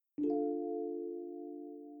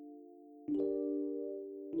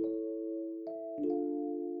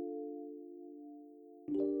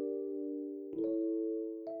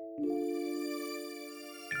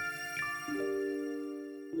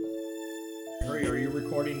Hurry, are you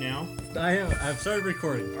recording now? I am. I've started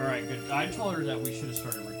recording. All right, good. I told her that we should have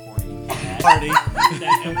started recording. Party.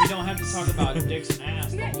 And we don't have to talk about dicks and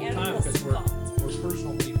ass the whole time because we're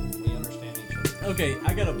personal people. We understand each other. Okay,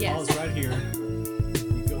 I gotta Yes. pause right here. We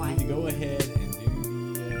need to go ahead and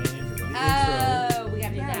do the intro. Oh, we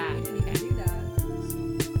gotta do Yeah, that. we can do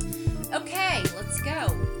that. Okay, let's go.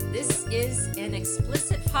 This is an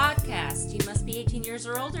explicit podcast. You must be 18 years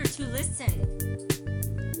or older to listen.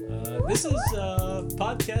 This is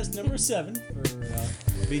podcast number 7 for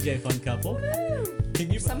BJ Fun Couple.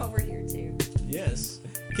 Can you? Some over here too. Yes.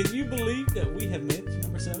 Can you believe that we have made it to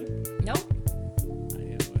number 7? Nope. I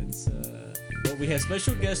know it's. Well, we have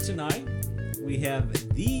special guests tonight. We have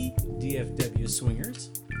the DFW Swingers,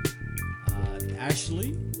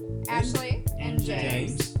 Ashley, And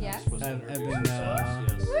James. Yes.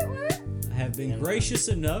 have been gracious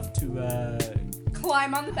enough to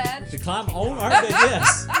Climb on the bed. climb on our bed.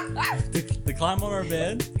 Yes, to climb on our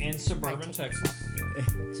bed In suburban Texas.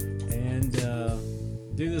 and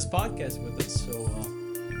do this podcast with us. So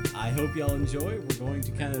I hope y'all enjoy. We're going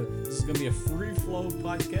to this is going to be a free flow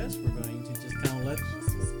podcast. We're going to just kind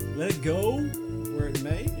of let it go where it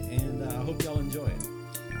may, and I hope y'all enjoy it.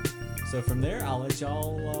 So from there, I'll let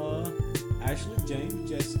y'all, Ashley, James,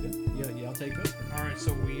 Jessica, y'all take over. All right,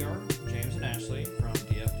 so we are James and Ashley from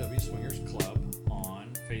DFW Swingers Club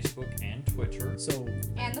on Facebook and Twitter. So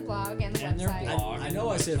And the blog and the And their website. blog. I know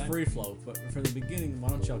I said free flow, but from the beginning, why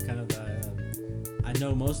don't y'all kind of? I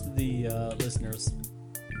know most of the listeners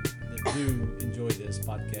that do enjoy this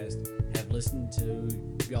podcast have listened to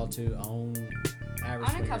y'all two on Average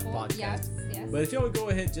On a Swingers couple. podcast. Yes. But if y'all would go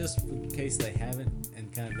ahead, just in case they haven't,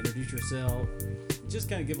 and kind of introduce yourself, just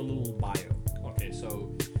kind of give a little bio. Okay,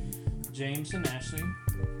 so James and Ashley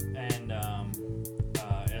and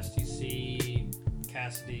STC,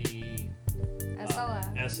 Cassidy,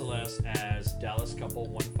 SLS. SLS as Dallas Couple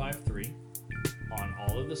 153 on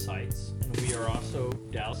all of the sites. And we are also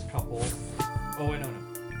Dallas Couple. Oh, wait, no.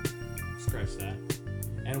 Scratch that.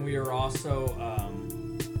 And we are also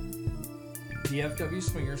DFW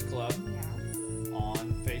Swingers Club Yeah.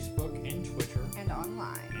 on Facebook and Twitter And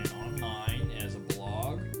online. and online as a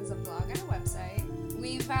blog. As a blog and a website.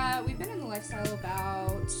 We've been in the lifestyle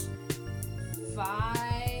about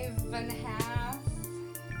 5.5,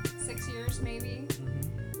 6 years maybe.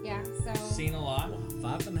 Yeah. So. Seen a lot,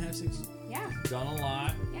 5.5, 6. Yeah. done a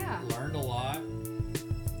lot, Yeah. learned a lot,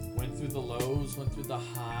 went through the lows, went through the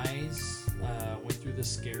highs, went through the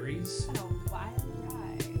scaries, What a wild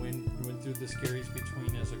ride. went through the scaries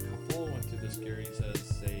between as a couple, went through the scaries as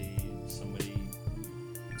somebody.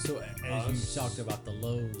 So as Us. you talked about the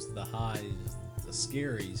lows, the highs, the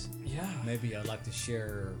scaries, Yeah. maybe I'd like to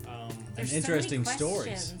share There's interesting so many stories.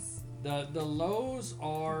 questions. The lows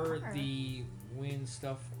are the when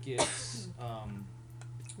stuff gets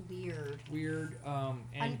Weird. and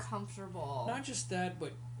Uncomfortable. not just that,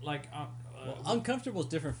 but like Well, uncomfortable is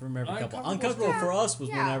different from every couple. Uncomfortable- Uncomfortable for us was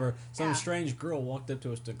Yeah. whenever some Yeah. strange girl walked up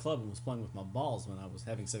to us to the club and was playing with my balls when I was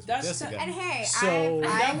having sex with That's Jessica. And hey, So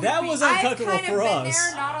I've that was I've uncomfortable kind of for been us.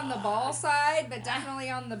 there, not on the ball side, but definitely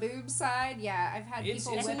on the boob side. Yeah, I've had It's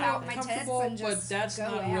people a whip little out my tits uncomfortable, and just but that's go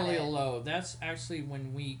not at really it. a low. That's actually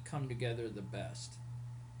when we come together the best.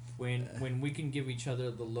 When we can give each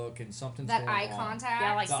other the look and something's That going eye on. contact.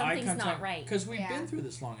 Yeah, like The eye something's not right. because we've Yeah. been through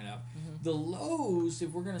this long enough. The lows,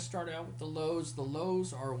 if we're gonna start out with the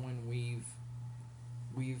lows are when we've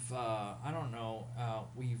I don't know,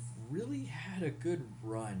 we've really had a good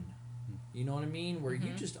run. You know what I mean? Where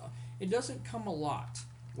you just it doesn't come a lot.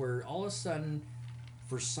 Where all of a sudden,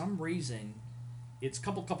 for some reason, it's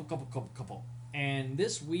couple. And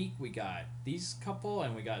this week we got these couple,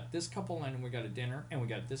 and we got this couple, and we got a dinner, and we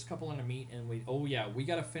got this couple and a meet, and we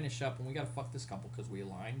got to finish up, and we got to fuck this couple because we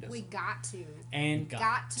aligned us. We got to. And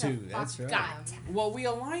Got to. to, fuck that's right. them. well, we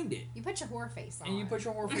aligned it, You put your whore face on. and you put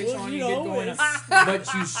your whore face Well, on, you you know, get going, it's-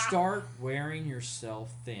 but you start wearing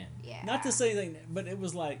yourself thin. Yeah. Not to say anything, but it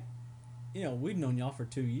was like, we've known y'all for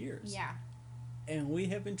 2 years. Yeah. And we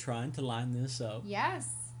have been trying to line this up Yes.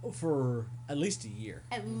 for at least a year.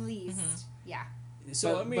 At least. Yeah.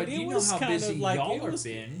 So, but, I mean, but it you know was how kind busy of like, y'all it have was,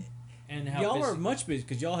 been, and how y'all busy. are much busy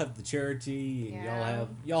because y'all have the charity and Yeah.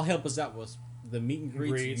 y'all help us out with the meet and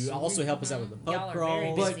greets. Greets. You also help us out with the Y'all pub are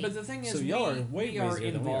very crawls. busy. But the thing is, So y'all are way we are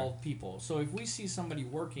busier than we are. involved people. So if we see somebody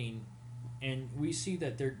working, and we see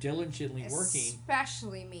that they're diligently working,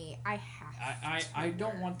 Especially me. I have I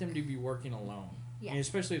don't want them to be working alone. Yeah. And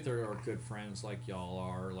especially if they're our good friends like y'all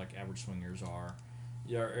are, like Average Swingers are.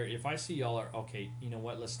 Yeah, or if I see y'all are okay, you know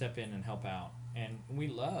what? Let's step in and help out. And we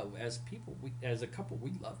love as people, as a couple,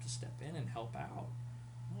 we love to step in and help out.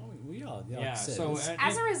 Oh, we all, like Yeah, I said, so it's-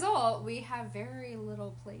 As a result, we have very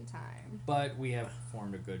little playtime. but we have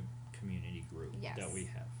formed a good community group Yes. that we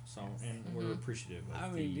have. So, Yes. and we're appreciative of I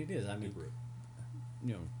mean, the, it is. I the mean, group.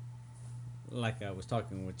 you know, like I was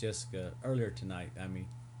talking with Jessica earlier tonight. I mean,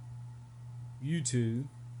 you two,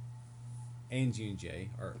 Angie and Jay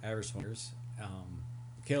are average swingers.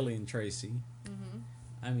 Kelly and Tracy. Mm-hmm.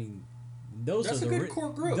 I mean, those That's are a the good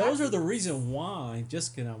core group. Those are the reason why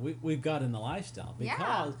Jessica and I we've got in the lifestyle Yeah.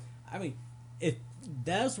 because I mean, if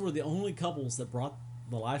those were the only couples that brought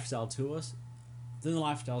the lifestyle to us, then the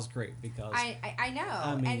lifestyle's great because I know,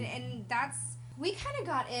 I mean- and that's we kind of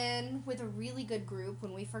got in with a really good group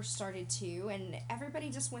when we first started too, and everybody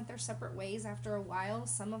just went their separate ways after a while.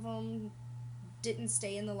 Some of them didn't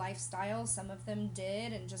stay in the lifestyle, some of them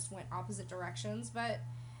did, and just went opposite directions. But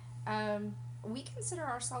we consider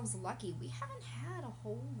ourselves lucky. We haven't had a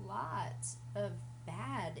whole lot of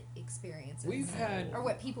bad experiences. We've had or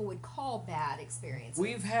what people would call bad experiences.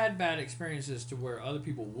 We've had bad experiences to where other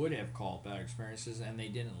people would have called bad experiences and they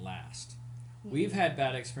didn't last. We've had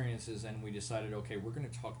bad experiences and we decided, okay, we're going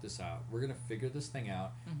to talk this out. We're going to figure this thing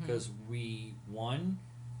out because we, one,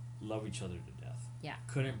 love each other to death. Yeah.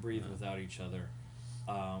 Couldn't breathe without each other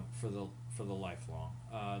for the lifelong.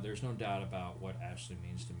 There's no doubt about what Ashley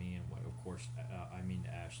means to me and what, of course, I mean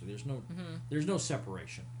to Ashley. There's no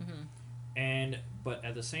separation. But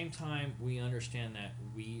at the same time, we understand that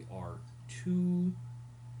we are two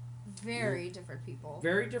very different people.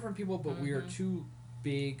 very different people, but we are two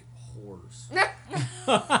big whores.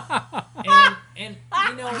 and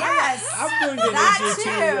you know, Yes. I'm going to That need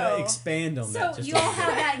you to too. expand on So that. Just you a all little have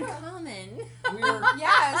bit. that in common. we're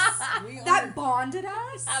Yes. we That are, bonded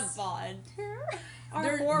us. A bond. Our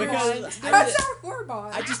There- horror because bond. That's our war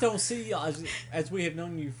bond. I just don't see y'all as we have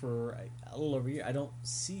known you for a little over a year. I don't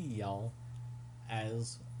see y'all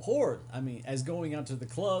as whores. I mean, as going out to the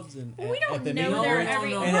clubs and We at don't the know meet their and greets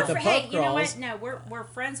every. and and we're at the fr- hey, pub you know crawls. what? No, we're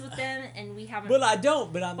friends with them, and we haven't. But I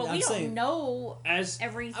don't. But I'm we don't saying know as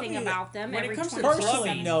everything I mean, about them. when it every comes to 24/7.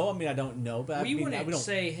 personally, no. I mean, I don't know. But I we mean, wouldn't we don't.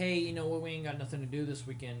 say, hey, you know what, we ain't got nothing to do this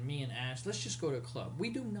weekend. Me and Ash, let's just go to a club. We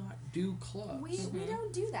do not do clubs. we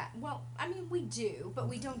don't do that. Well, I mean, we do, but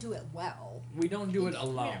we don't do it well. We don't do it You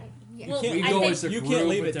alone. know, yeah. Well, can't, we I go think- as a you group can't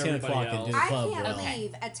leave with at 10 everybody o'clock and do else. the I club can't well.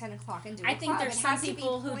 leave at 10 o'clock and do I a think club. there's It some has to be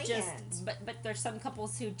people who planned. just, but there's some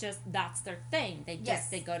couples who just that's their thing. They just Yes.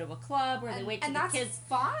 they go to a club or they wait till and the that's kids,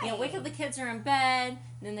 fine. you know, wait till the kids are in bed,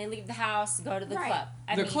 and then they leave the house, go to the Right. club.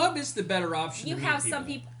 I The mean, club is the better option. you to have meet some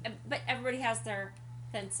people, but everybody has their.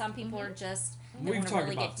 Then some people are just. They We've wanna talked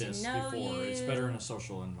really about get this to know before. It's you. better in a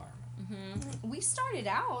social environment. We started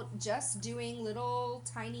out just doing little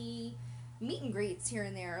tiny meet and greets here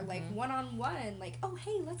and there, like one-on-one, like, oh,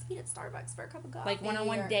 hey, let's meet at Starbucks for a cup of coffee. Like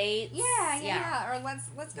one-on-one or, dates. Yeah, or let's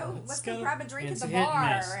go It's let's go kinda- grab a drink It's at a the hit bar.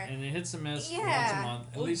 and miss, and it hits and miss once a Yeah. month,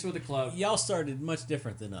 at least with the club. Y'all started much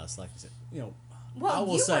different than us. Like I said, you know. Well, I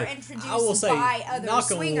will you say, were introduced I will say, by other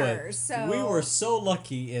knock on wood, swingers, so we were so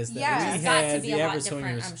lucky as that Yes. we It's got to had be the a lot average different,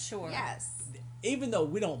 swingers. I'm sure. yes. Even though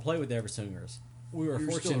we don't play with the average swingers, we were You're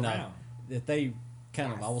fortunate still enough around. that they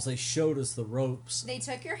kind of, Yes. I will say, showed us the ropes. They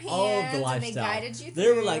took your hands All of the and they lifestyle. guided you through.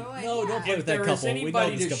 They were like, and no, yeah. don't play If with that there is couple. We know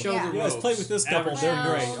anybody this to couple. show the Yeah, let's play with this couple. ropes, They're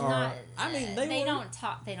average great. swingers. Or not- I mean, they they were- don't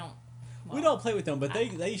talk. They don't. we well, don't play with them, but they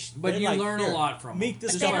But they're you like, learn a "Here, lot from meet them.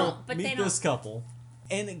 this But they couple, don't- but they meet don't- this couple,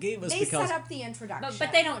 and it gave us They because set up the introduction.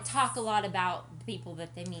 But they don't talk a lot about the people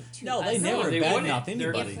that they meet to no, us. they never they badmouth wouldn't. They're-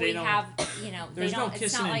 anybody. If They we don't- have, you know, they there's no don't. It's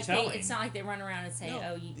kissing not and like they. telling. It's not like they run around and say, No,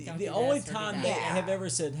 "Oh, you don't." the do only this or do time that. they Yeah. have ever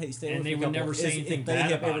said, "Hey, stay And with they your would couple," never say is anything if they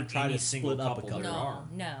bad have about ever tried any to single split up a couple couple. there No,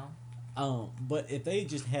 are. no. But if they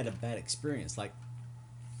just had a bad experience, like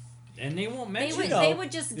And they won't They mention would. know, They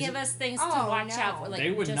would just is give it- us things to Oh, watch no. out for. Like they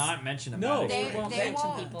would just, not mention about No, it. They They won't they mention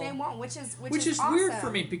won't. people. They won't, which Which is awesome. weird for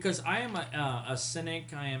me because I am a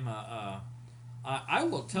cynic. I am I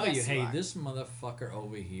will tell Yes, you, you hey, are. this motherfucker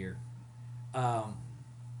over here,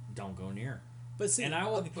 don't go near. but see, And I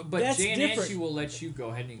will, okay, but that's Jay and different. Nancy will let you go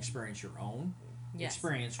ahead and experience your own Yes.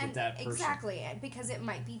 experience with And that person. exactly because it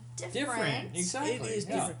might be different. Different, exactly. It is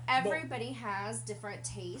yeah. different. Everybody has different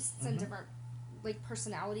tastes and Mhm. different like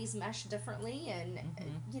personalities mesh differently, and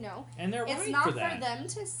you know, And they're it's right not for for, that. them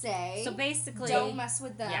to say. So basically, don't mess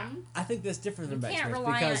with them. yeah. I think that's different You than can't backspacers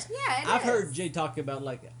rely on because it. Yeah, it I've heard is. Jay talk about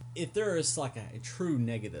like if there is like a true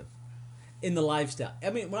negative in the lifestyle. I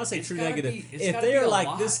mean, when I say It's true gotta negative, be- it's if gotta be they're a like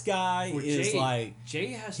lot this guy for is Jay. like Jay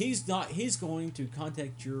has he's going to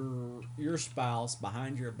contact your spouse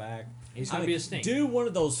behind your back. he's I gonna mean, be a stink. do one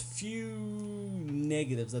of those few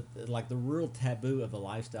negatives that like the real taboo of the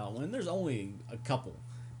lifestyle. When there's only a couple,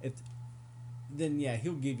 then yeah,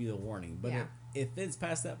 he'll give you the warning. But Yeah. if it's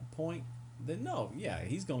past that point, then no, yeah,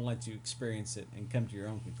 he's gonna let you experience it and come to your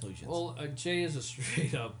own conclusions. Well, Jay is a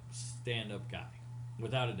straight up stand up guy,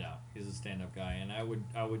 without a doubt. He's a stand up guy, and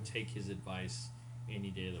I would take his advice any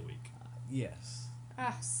day of the week. Yes.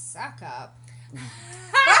 Ah, suck up.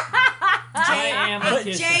 I am a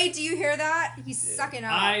kisser. Jay, do you hear that? He's sucking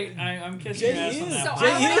up. I'm kissing Jay your ass on is. that. So one.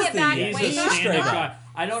 Jay I want to is get back. the- He's Wait, a stand straight up up. guy.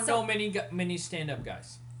 I don't So- know many stand up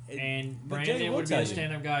guys. And But Jay Brandon will would be tell a you.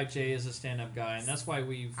 stand up guy. Jay is a stand up guy, and that's why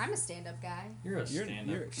we've. I'm a stand-up guy. You're a You're- stand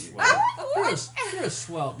you're- up swell. You're a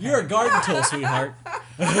swell. You're a garden tool, sweetheart. Oh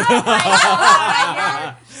my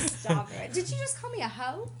God. Stop it. Did you just call me a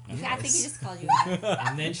hoe? I think he just called you. that.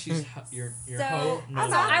 And then she's your So, hoe. No,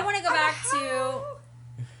 so I want to go I'm a back to. hoe.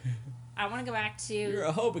 I want to go back to. You're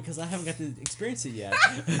a hoe because I haven't got to experience it yet.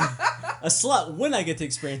 A slut when I get to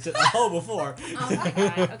experience it. A hoe before. Oh my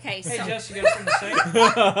God. Okay, Hey so Jess, you got something to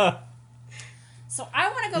say? So I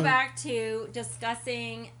want to go back to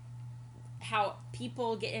discussing how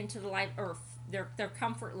people get into the life or their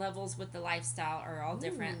comfort levels with the lifestyle are all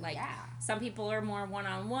different. Ooh, Like yeah. some people are more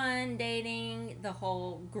one-on-one dating. The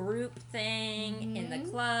whole group thing in the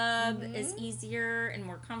club is easier and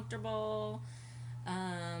more comfortable.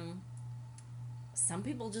 Some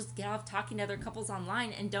people just get off talking to other couples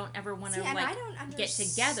online and don't ever want to See, and like I don't get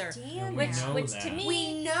together. understand Which that. know which that. to me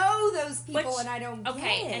We know those people, Which- and I don't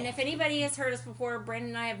okay, get it. and if anybody has heard us before, Brandon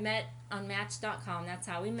and I have met on Match.com. That's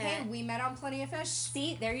how we met. Hey, we met on Plenty of Fish.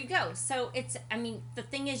 See, there you go. So it's, I mean, the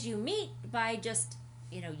thing is, you meet by just,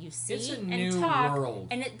 you see It's a and new talk, world.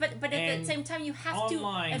 and but at And the same time, you have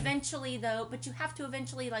online. to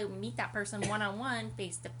eventually like meet that person one on one,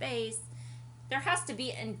 face to face. There has to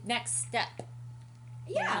be a next step.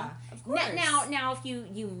 Yeah, of course. Now, if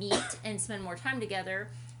you meet and spend more time together,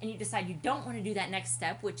 and you decide you don't want to do that next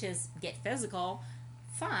step, which is get physical,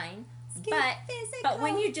 fine. Get But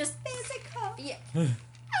when you just physical. yeah.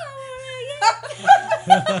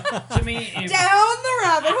 To me, if, Down the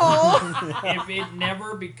rabbit hole. if it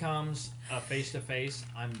never becomes a face-to-face,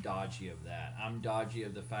 I'm dodgy of that. I'm dodgy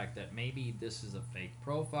of the fact that maybe this is a fake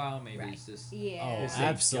profile. Maybe Right. it's this. Yeah. Oh, It's a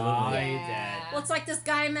absolutely. guy Yeah. that. Well, it's like this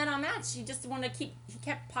guy I met on Match. He just wanted to he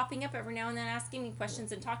kept popping up every now and then asking me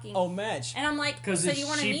questions and talking. Oh, Match. And I'm like, Because so it's you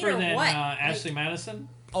want to meet cheaper or than what? Ashley Madison.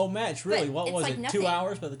 Oh, Match. Really? But What it's was like it? nothing. 2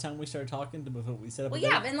 hours by the time we started talking to before we set up Well, a date?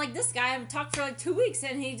 yeah, and like this guy, I've talked for like 2 weeks,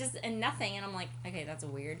 and he just and nothing, and I'm like, okay, that's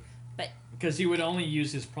weird. But Because he would only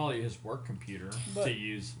use probably his work computer But to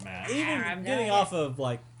use Match. Even I've getting done it. off of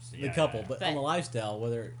like the Yeah. couple, but, But- on the lifestyle,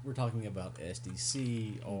 whether we're talking about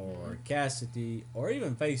SDC or Cassidy or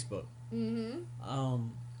even Facebook,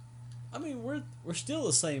 I mean we're still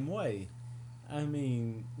the same way. I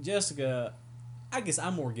mean, Jessica, I guess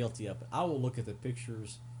I'm more guilty of it. I will look at the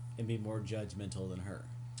pictures and be more judgmental than her.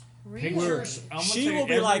 Pictures. I'm gonna She tell you, will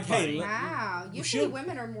be like, hey, everybody- Wow. Usually she'll-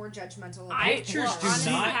 women are more judgmental. Of I Pictures well, do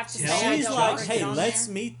honestly, not have to tell say I She's don't like, ever hey, get on let's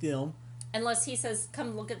there. meet them. Unless he says,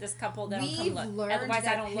 come look at this couple, then I'll come We've look. learned Otherwise,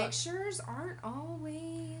 that I don't look. pictures aren't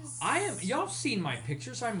always. Y'all have seen my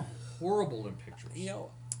pictures. I'm horrible in pictures. You know,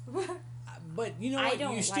 but you know I what?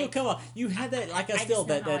 don't You still like- come up. You had that like I just still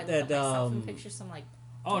know that how I that look at that myself in um. pictures, so I'm like,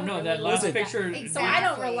 Oh don't no, really that look last at that. picture. Exactly. So I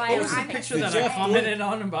don't rely What on was the my picture The that Jeff I commented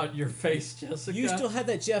on about your face, Jessica? You still had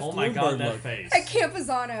that Jeff Oh my Bloomberg god, that look. face. At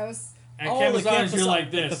Campazanos. At Oh, the Camazons, you're Campazon-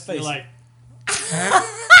 like the this. face. You're like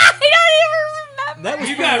I don't even remember. That was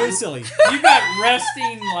You pretty got- silly. you got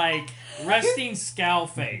resting scowl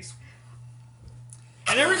face.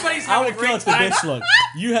 And everybody's I having would a call great it the time. bitch look.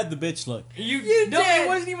 You had the bitch look. You no, did. it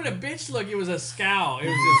wasn't even a bitch look. It was a scowl. It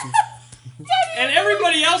was just. And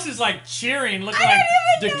everybody else is like cheering, looking like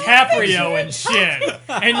DiCaprio and shit.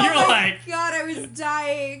 And you're Oh like, my god, I was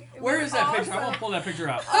dying. It where was is that picture? I awesome. want to pull that picture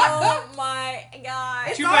up. Oh my god.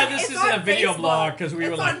 It's Too on- bad this it's isn't a on video Facebook. blog because we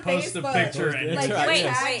It's would on like post the Facebook. picture. And That's Like, right, Wait,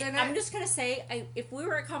 yes. wait. in I'm it. just gonna say, if we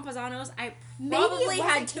were at Campazanos, I Maybe probably it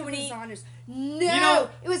had wasn't too many. Campazanos. No, You know,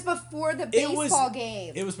 it was before the it was- baseball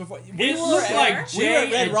game. It was before. it were looked at- like we were at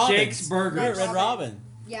Jay Red at Robin's. Jake's Burgers. We were at Red Robin. Robin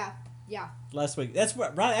yeah. last week. That's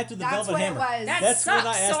what, right after the That's Velvet what Hammer. it was. That That's when sucks.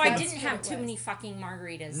 I asked So I them- didn't That's have what it too was. many fucking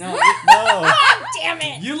margaritas. No, No. Damn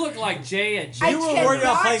it. you look like Jay at You Jake's were Burgers. worried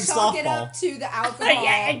about Cannot playing chalk it softball. up to the alcohol.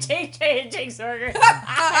 Yeah, and Jake's Burger.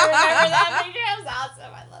 I remember that picture. It was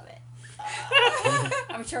awesome. I love it.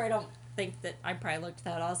 I'm sure I don't think that I probably looked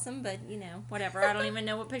that awesome, but whatever. I don't even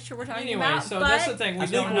know what picture we're talking Anyway, about. so but that's the thing. I We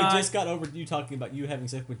think don't we not. just got over you talking about you having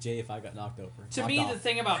sex with Jay if I got knocked over. To Knocked me, off. the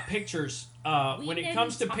thing about pictures, We when it didn't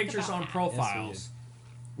comes to talk pictures about on that. profiles,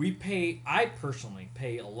 I personally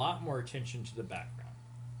pay a lot more attention to the background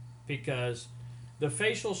because the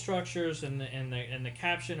facial structures and the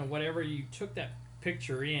caption and whatever you took that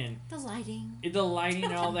picture in, the lighting. the lighting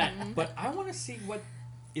and all that. But I want to see what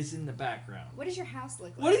is in the background? What does your house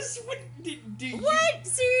look like? What do you, What?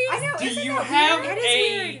 Serious? I know. do isn't you that have weird? That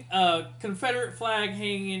is a Confederate flag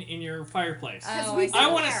hanging in your fireplace? Oh, we've I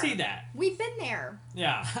been want to there. see that. We've been there.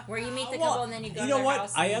 Yeah. Where you meet the Well, couple and then you go you to know their what?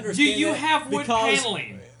 house. I and- understand. Do you that have wood because-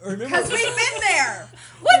 paneling? Remember, Because we've been there.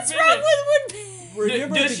 What's Wait a wrong minute. with wood?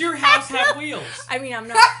 remember Does the- your house have wheels? I mean, I'm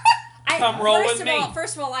not. Come roll first with of me. all,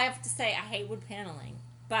 first of all, I have to say I hate wood paneling,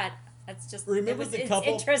 but that's just. Remember the it's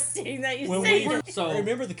couple- interesting that you when say we that. So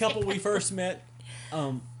remember the couple we first met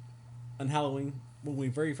on Halloween when we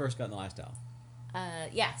very first got in the lifestyle.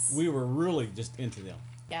 Yes. We were really just into them.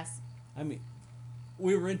 Yes. I mean,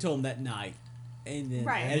 we were into them that night, and then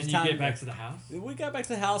Right. and as then you time get back to the house, we got back to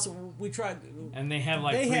the house. We tried. and they had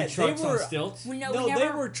like They three had- they trucks on were- stilts. We No, know we they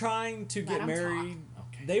never. were trying to Let get 'em married.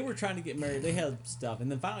 Okay. They were trying to get married. They had stuff,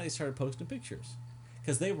 and then finally they started posting pictures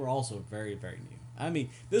because they were also very, very new. I mean,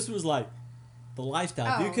 this was like the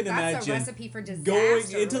lifestyle. Oh, you can that's imagine a recipe for disaster.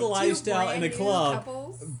 going into the Like, two lifestyle in a brand new club.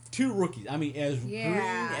 couples. two rookies. I mean, as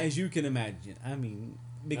Yeah. green as you can imagine. I mean,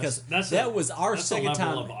 because That's that a- was our that's a second level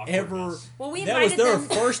time of ever. awkwardness. Well, we That was invited their them.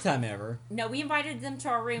 first time ever. No, we invited them to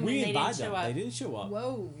our room We and they didn't invited show them. up. They didn't show up.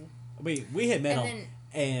 Whoa. I mean, we had met And him,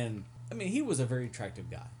 and I mean, he was a very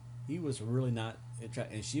attractive guy. He was really not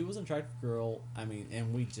attractive, and she was an attractive girl. I mean,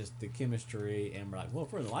 and we just the chemistry, and we're like, well,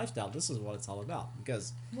 if we're in the lifestyle, this is what it's all about.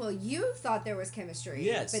 Because Well, you thought there was chemistry.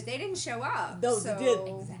 Yes. But they didn't show up. no, so... they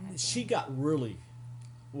did. She got really.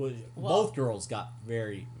 Well, Well- both girls got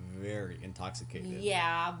very, very intoxicated.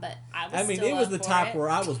 Yeah, but I was. I mean, still it was up the for type it. where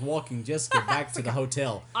I was walking Jessica back to the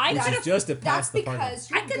hotel, I which could've- is just to That's pass the party. because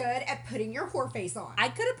you're I could- good at putting your whore face on. I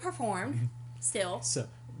could have performed. Still. So,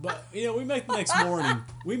 but we met the next morning.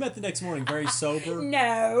 We met the next morning very sober.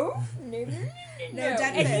 No. No. No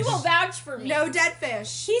dead And he fish. will vouch for me. No dead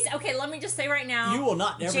fish. He's okay. Let me just say right now. You will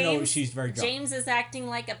not never know James- she's very drunk. James is acting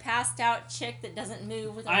like a passed out chick that doesn't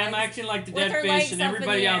move with her I am legs, acting like the with dead her fish, legs and up in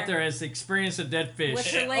everybody the out air. there has experienced a dead fish. with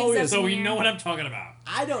her legs Oh, yeah, up So in we the know air. what I'm talking about.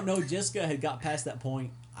 I don't know Jessica had got past that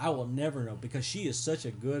point. I will never know because she is such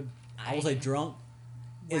a good, I will say drunk.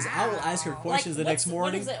 Is I will ask her Wow. questions the next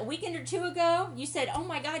morning. What is it, a weekend or two ago? You said, "Oh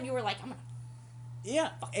my God!" You were like, "I'm gonna Yeah,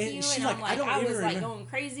 fuck and you," she's and like, I'm like, I don't I even was like remember. going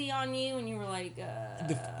crazy on you, and you were like,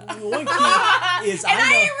 The one key is and I I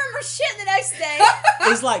know didn't remember shit the next day.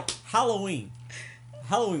 it's like Halloween.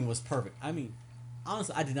 Halloween was perfect. I mean,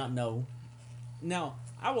 honestly, I did not know. Now,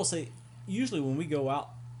 I will say, usually when we go out,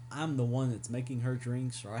 I'm the one that's making her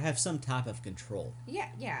drinks, or I have some type of control. Yeah,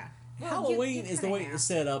 yeah. Well, Halloween you is the kinda way have. it's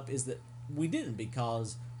set up. Is that we didn't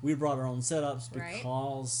because we brought our own setups Right.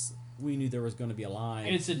 because we knew there was going to be a line.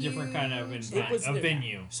 It's a different kind of Huge event, was a the-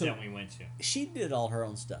 venue so- that we went to. she did all her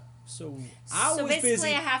own stuff, so I so was basically, busy.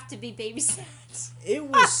 I have to be babysat.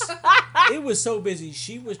 It was so busy.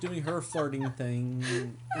 She was doing her flirting thing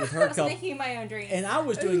with I her was couple, making my own drinks. and I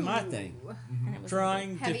was doing my Ooh. thing, And it was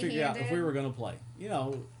trying to figure out if we Heavy-handed? were going to play. You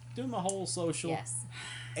know, doing my whole social. Yes.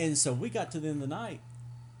 And so we got to the end of the night,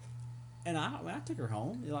 and I took her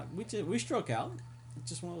home. Like we struck out. It's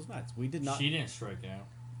just one of those nights. We did not. She didn't strike out.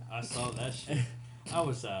 I saw that shit. I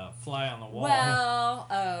was a fly on the wall. Well,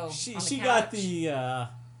 oh, She on the she couch. got the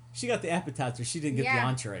she got the appetizer. She didn't get the Yeah.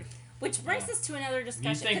 entree. Which brings us to another Do you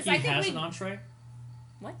discussion. think 'cause he I think has we an entree?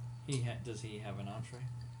 What? Does he have an entree?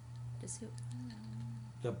 Does who?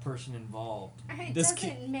 The person involved. It Does doesn't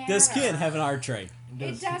kid matter. does kid have an entree?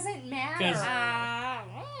 It doesn't matter.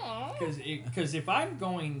 Because if I'm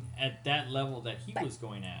going at that level that he But- was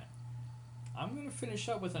going at, I'm going to finish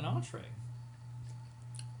up with an entree.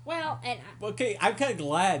 well, and Okay, I'm kind of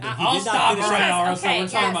glad that he I'll did not stop finish right up. now. okay, So we're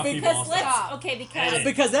talking about people. because I'll let's stop. okay Edit. because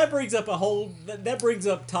Because that brings up a whole that brings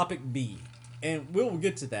up topic B, and we'll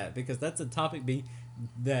get to that because that's a topic B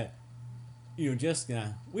that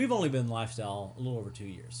Jessica, we've only been in lifestyle a little over 2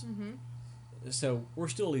 years. Mm-hmm. So we're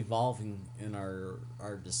still evolving in our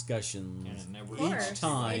discussions And it never Of course. each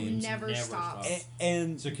time. It never Never stops. stops.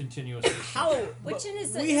 And It's a continuous how which but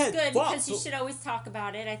is we is had good thought- because you should always talk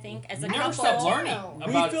about it. I think as a You never couple. stop learning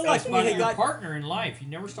We about, feel like we about had your got- partner in life. You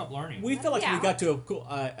never stop learning. we feel like Yeah. we got to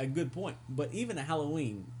a good point. But even at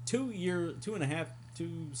Halloween, 2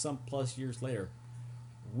 some plus years later,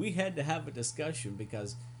 we had to have a discussion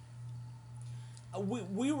because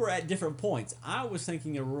we were at different points. I was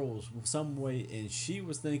thinking a rule was some way, and she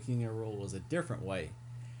was thinking a rule was a different way.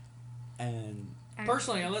 And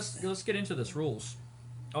Personally, let's get into this rules.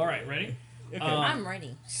 All right, ready? okay, I'm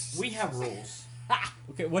ready. We have rules.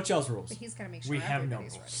 okay, what's y'all's rules? But he's got to make sure We have no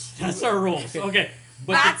everybody's rules. ready. That's our rules. Okay,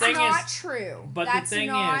 but That's the thing not is, true. but the That's thing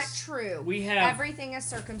not is, true. we have- everything is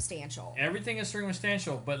circumstantial. everything is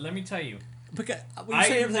circumstantial. But let me tell you, Because when you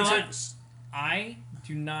say I everything's not- I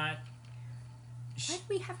do not. Why do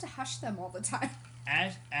we have to hush them all the time?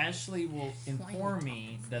 Ashley will inform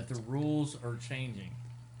me that the rules are changing.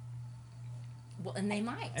 Well, and they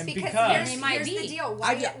might. And Because because- They might here's be. the deal.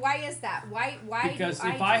 Why is that? Why Because do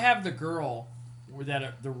if I have the girl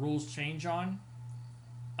that the rules change on,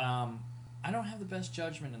 I don't have the best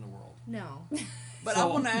judgment in the world. No. But So, I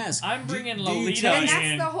want to ask. I'm bringing do you Lolita tell- And that's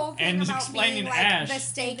in the whole thing and about explaining being like Ash. the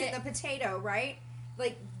steak and the potato, right?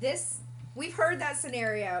 Like this, we've heard that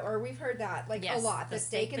scenario, or we've heard that like Yes, a lot. The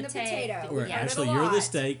steak and the potato. potato. Where We've heard it actually a you're the lot.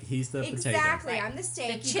 steak, he's the potato. Exactly, Right. I'm the The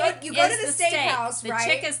steak. chick You go to is the steakhouse, steak. right?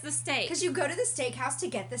 The chick is the steak. Because you go to the steakhouse to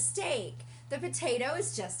get the steak. The potato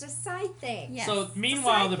is just a side thing. Yes. So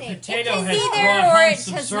meanwhile, the It's a side thing. potato It can has be brought there or home it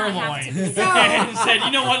some does not have to be sirloin there. and said,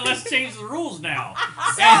 "You know what? Let's change the rules now."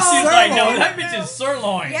 And she's like, "No, Sirloin. that bitch is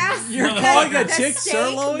sirloin." Yes, You're Motherfucker. calling a the chick steak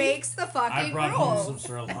sirloin? makes the I fucking brought home some rules.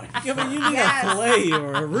 sirloin. Yeah, but you need Yes. a fillet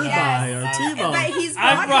or a ribeye Yes. or a But T-bone. he's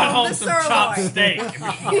I brought home the some chopped sirloin.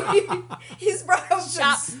 steak. He's brought home some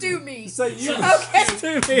Chop. stew meat. So you Okay.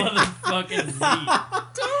 stupid. Motherfucking meat.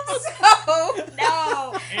 So,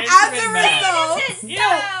 No. It's as been a bad. result, You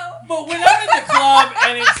know, but when I'm in the club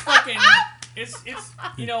and it's fucking, it's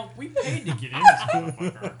we paid to get in this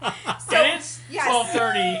motherfucker. So, And it's yes.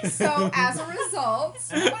 12:30. so as a result,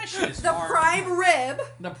 And my shit is the hard. prime rib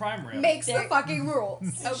The prime rib. makes the There- fucking rules.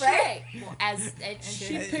 It Okay? should. Well, as it she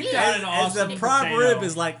should picked be. out an As the awesome prime potato. rib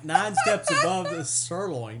is like 9 steps above the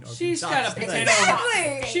sirloin. Or the She's got a chopped steak. potato.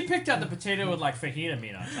 Exactly. She picked out the potato with like fajita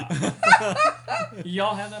meat on top.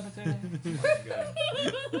 Y'all have that potato?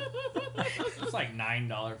 Good. It's like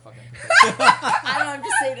 $9 fucking potato. I don't know. I'm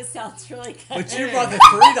just saying it sounds really good. But you brought the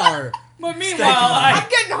 $3. But meanwhile, Steak. I'm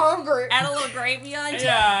getting hungry. Add a little gravy on top.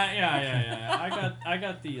 yeah. I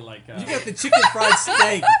got the like. You got the chicken fried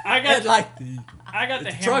steak. I got at like the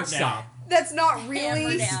the truck hammer stop. down. That's not really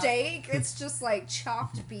Hammered down. steak. It's just like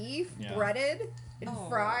chopped beef, Yeah. breaded and Oh,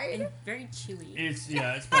 fried. and very chewy. It's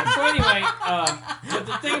bad. So anyway, but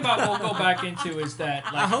the thing about we'll go back into is that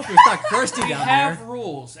I like hope it's not crusty we down have there.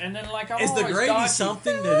 rules, and then like I'm Is the always gravy dodgy.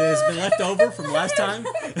 something that has been left over from last time?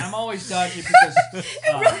 I'm always dodgy because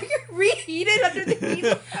Reheated under the heat.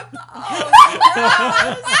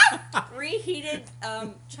 Reheated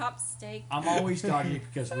chopped steak. I'm always dodgy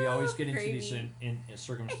because we always get into Gravy. these in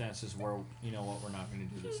circumstances where you know what, we're not going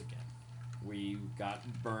to do this again. We got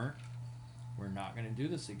burnt. We're not going to do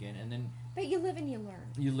this again, and then But you live and you learn.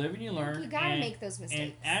 you live and you learn. You gotta and, make those mistakes.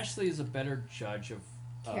 And Ashley is a better judge of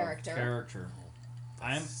character.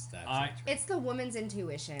 That's I- true. It's the woman's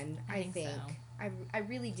intuition, I think think. so. I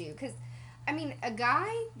really do. Because, I mean, a guy,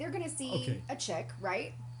 they're going to see Okay. a chick,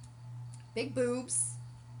 right? Big boobs,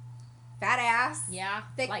 fat ass, Yeah.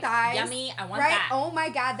 thick like, thighs. Yummy. I want right? that. Oh my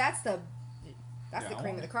God, that's the Yeah, I cream want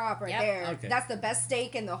of the it. crop right Yep. there. Okay. That's the best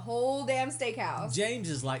steak in the whole damn steakhouse. James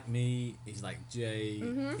is like me. He's like Jay.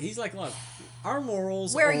 Mhm. He's like, look, our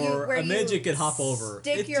morals Where or you a midget could hop over.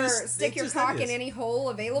 Stick It your just- stick it your just cock is. in any hole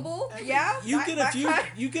available. Yeah, You that- get a that few. kind-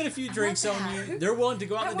 You get a few drinks that. on you. They're willing to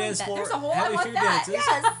go out I on the want dance that. floor, There's a hole. have I a want few that. dances.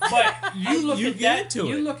 Yes. But you look You at get that. into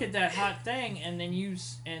You it. look at that hot thing, and then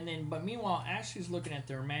but meanwhile, Ashley's looking at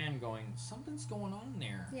their man, going, "Something's going on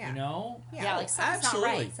there." Yeah. You know. Yeah, like something's Absolutely.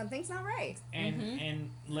 not right. Something's not right. And Mhm.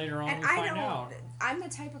 and later on And we I find don't. out. I'm the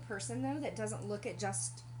type of person though that doesn't look at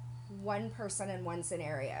just one person in one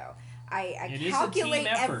scenario. I It is a calculate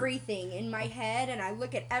team effort. everything in my head, and I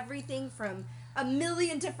look at everything from a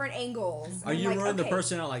million different angles. Are And you I'm like, running the okay,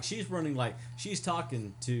 person out like she's running like she's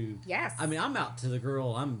talking to? Yes. I mean, I'm out to the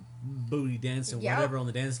girl. I'm booty dancing, Yep. whatever on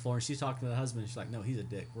the dance floor, and she's talking to the husband. And she's like, "No, he's a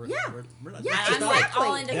dick. We're not. Yeah, that's I'm not like exactly.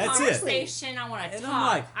 all into That's it. conversation. I want to And talk. I'm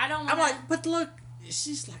like, I don't want I'm like, but look,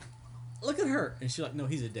 she's like, look at her, and she's like, "No,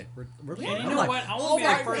 he's a dick. We're And you I'm know like, what? I oh want to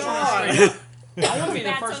be my the first God. one to straight up. I want to be the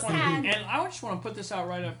That's first so one, sad. and I just want to put this out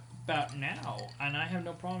right about now. And I have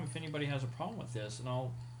no problem if anybody has a problem with this, and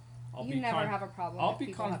I'll you be never have a problem. I'll if be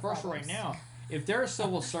people have controversial right problems. now. If they're a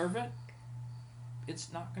civil servant,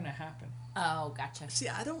 it's not going to happen. Oh, gotcha. See,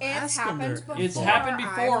 I don't It's ask them. happened their before. It's info. happened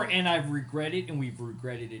before, I'm- and I've regretted, and we've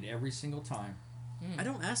regretted it every single time. I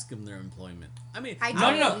don't ask them their employment. I mean, I No,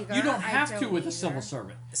 don't no, no. either. You don't I have to don't with a either. civil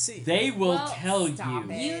servant. see, They will Well, tell stop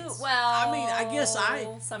you. it. You It's- well. I mean, I guess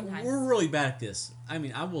sometimes we're really bad at this. I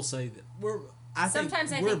mean, I will say that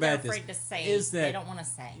sometimes I we're think bad they're at this. afraid to say. Is they that, don't want to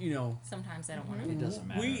say. you know, Sometimes they don't want It to. doesn't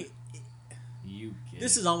matter. You get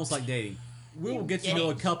this it. is almost like dating. We will get to get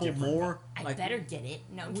know it. a couple Different. more. I Like better get it.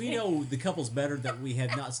 No, I'm we kidding. know the couples better that we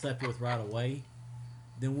have not slept with right away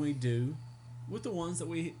than we do with the ones that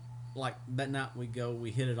we like. That night we go,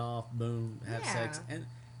 we hit it off, boom, have sex, Yeah. and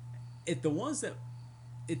if the ones that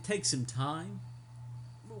it takes some time,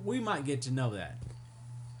 we might get to know that.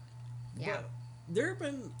 Yeah. But there have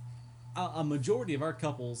been a majority of our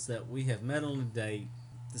couples that we have met on a date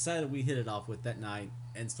decided we hit it off with that night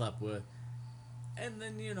and slept with, and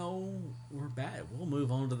then we're bad. We'll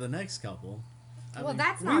move on to the next couple. I Well, mean,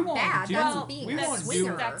 that's we not won't bad. do- That's Well, being we a won't do-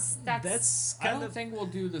 swinger. that's that's I kind don't of think we'll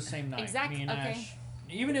do the same night. Exact- Me and okay. Ash.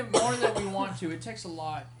 Even if more than we want to, it takes a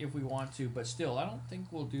lot if we want to, but still, I don't think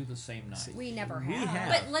we'll do the same night. We never We have. have.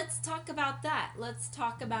 But let's talk about that. Let's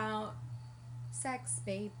talk about Sex,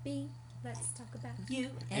 baby. Let's talk about you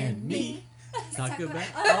and me. Talk talk about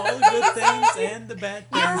about- all the good things and the bad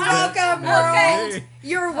things. You're that welcome, make world.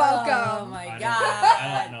 You're welcome. Oh my I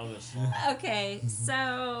god. don't know this song. Okay,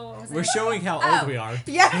 so what was We're I- showing how Oh. old we are.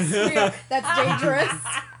 Yes, we are. That's dangerous.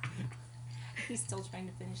 He's still trying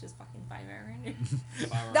to finish his fucking 5-hour interview.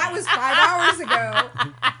 That was 5 hours ago.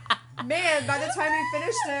 Man, by the time you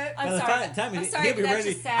finished it, I'm By the sorry. time I'm he- sorry, he'll be but that's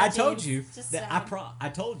ready. just sad, I told James. you It's just that sad. I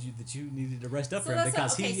told you that you needed to rest up So for him that's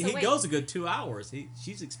because okay, he so wait. goes a good 2 hours.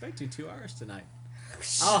 She's expecting 2 hours tonight.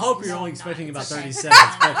 I hope you're No, only I'm expecting not. about It's okay. 30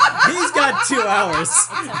 seconds, but he's got 2 hours. It's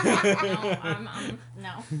okay.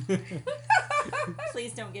 No, no.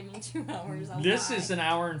 Please don't give me 2 hours. I'll This die. is an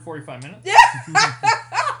hour and 45 minutes. This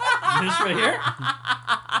right here.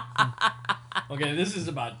 Okay, this is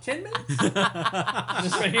about 10 minutes. This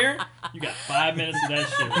right here, you got 5 minutes of that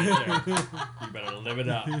shit right there. You better live it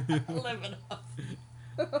up. Live it up.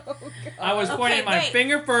 I was pointing Okay, my wait.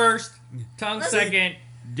 finger first, tongue Listen. second,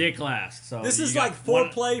 dick last. So This you is got like one-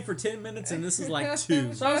 foreplay for 10 minutes, and this is like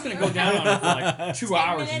 2. So I was gonna go down on it for like 2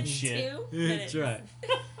 hours and minutes, shit. 2 minutes. That's right.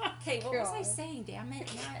 Okay, what was I God. saying? Damn it!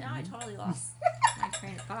 Now I totally lost my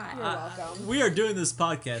train of thought. you're welcome. We are doing this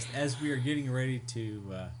podcast as we are getting ready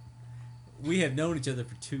to. We have known each other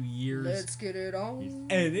for 2 years, Let's get it on.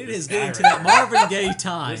 and it is This getting guy to right that Marvin Gaye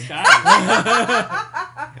time. This guy.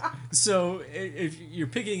 So if you're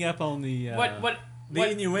picking up on the What the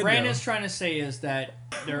innuendo. Brandon's trying to say is that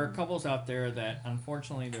there are couples out there that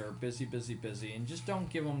unfortunately they're busy, and just don't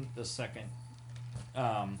give them the second.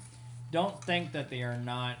 Don't think that they are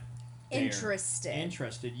not there.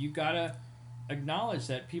 Interested. You gotta acknowledge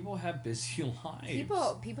that people have busy lives.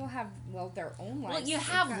 People have their own lives. Well, you They've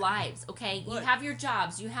have got- lives, okay? You Look. have your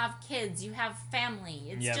jobs, you have kids, you have family.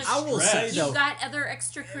 It's Yeah, just I will say Stress. though, you've got other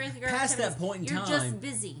extracurricular past that activities. point in You're time, just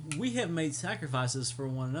busy. we have made sacrifices for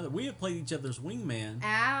one another. We have played each other's wingman.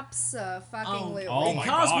 Abso-fucking-lutely. Oh my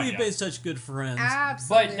because God, we've yeah. been such good friends.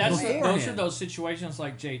 Absolutely. But that's those are Beforehand. those situations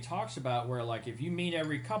like Jay talks about where like if you meet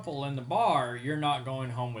every couple in the bar, you're not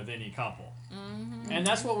going home with any couple. Mm-hmm. And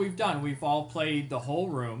that's what we've done. We've all played the whole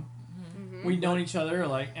room. Mm-hmm. We've known each other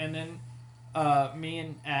and then me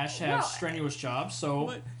and Ash have Well, strenuous jobs, so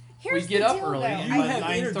But Here's we get the up deal, early though. and you by have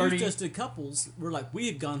 9:30 introduced us to couples we're like we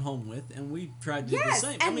have gone home with, and we tried to do Yes, the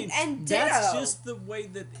same. I and- mean, and that's ditto. just the way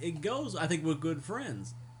that it goes. I think we're good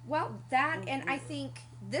friends. Well, that, and I think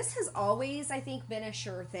this has always, been a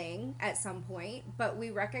sure thing at some point, but we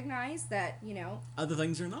recognize that, Other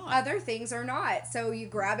things are not. other things are not. So you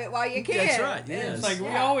grab it while you can. That's right, yes. it's like we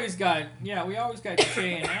always got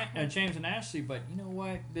Jay and James and Ashley, but you know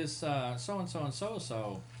what? This so and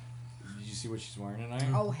so. Did you see what she's wearing tonight?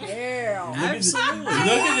 Oh, hell. Absolutely. Look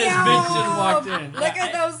at this bitch just walked in. Look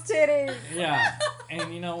at those titties. Yeah,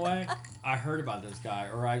 and you know what? I heard about this guy,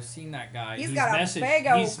 or I've seen that guy. He's got a big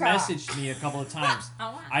old He's cock. messaged me a couple of times.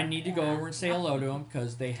 Oh, wow. I need to go over and say hello to him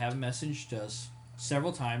because they have messaged us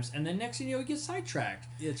several times, and then next thing you know, he gets sidetracked.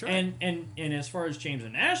 Yeah, that's right. And as far as James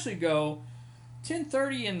and Ashley go,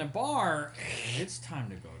 10:30 in the bar, it's time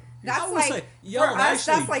to go. I That's will like, say, for y'all have us,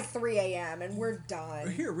 actually- that's like 3 a.m. and we're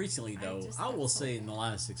done. Here recently, though, just I got will so say in the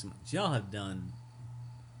last 6 months, y'all have done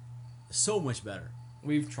so much better.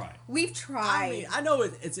 We've tried. We've tried. I mean, I know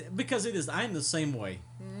it's because it is. I'm the same way.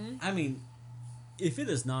 I mean, if it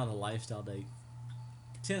is not a lifestyle date,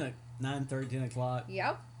 9:30, 10 o'clock.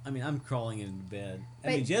 Yep. I mean, I'm crawling into bed. I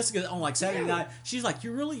But- mean, Jessica on like Saturday Dude. night, she's like,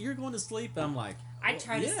 you're going to sleep?" And I'm like, I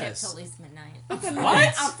try to stay up yes. till at least midnight.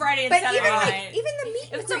 What? On Friday and But Saturday even night. even the meet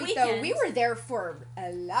If and it's a greet though, we weekend. were there for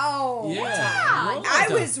a long Yeah. time. Well, I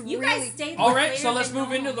done. was You really. guys stayed All like right, later so let's than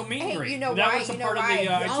move into normal. the meet and Hey, greet. you know that why? was a You know part why? of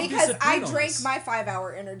the. I'll Because I disappear on drank this. my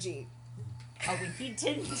 5-hour energy. Oh, he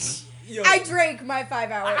didn't. you know, I drank my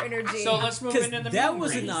 5-hour energy. So let's move 'Cause into the that meet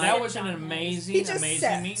was a and greet. night- That was an He amazing, just amazing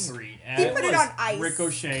sipped. meet and greet He at put it on ice.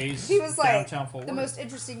 Ricochet's He was like downtown Fort the Worth. most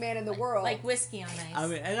interesting man in the world. Like whiskey on ice. I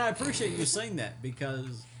mean, and I appreciate you saying that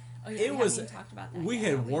because oh, yeah, it we was. haven't even talked about that We yet,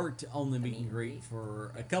 had have we? worked on the meet and greet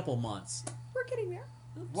for a couple months. we're getting there.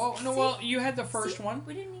 Well, no, well, you had the first one,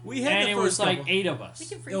 We didn't even. We had and the it first was like couple. 8 of us. We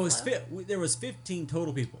can free There was flow. there was 15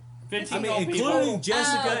 total people. 15 I mean, people. including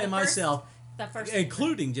Jessica Oh, the and first- myself, That first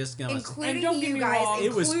including Jessica. And myself. Including don't get you me guys, wrong,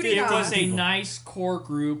 it was including It was us. a people. nice core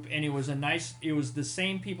group, and it was the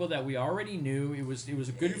same people that we already knew. It was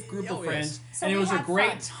a good group Oh, of yes. friends, So and it we was a had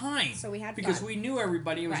great fun. time. So we had because fun. we knew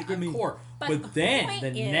everybody. It was Right. a good I mean, core. but But the then point the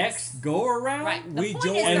is- next go around, Right. The We point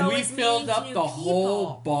joined- is, and though, we is filled meeting up new the whole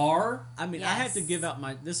people. bar. I mean, I have to Yes. give out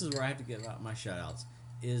my. This is where I have to give out my shout outs.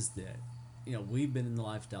 Is that, we've been in the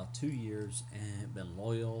lifestyle 2 years and been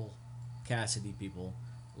loyal Cassidy people.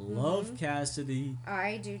 Love Cassidy.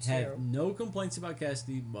 I do too. Have no complaints about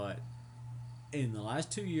Cassidy, but in the last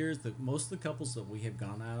 2 years, most of the couples that we have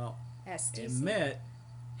gone out SDC. and met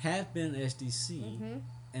have been SDC, Mm-hmm.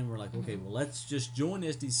 and we're like, okay, well, let's just join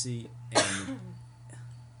SDC. And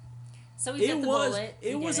So we bit it the was bullet.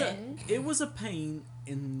 it we was did it was a pain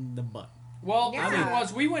in the butt. Well, Yeah. the thing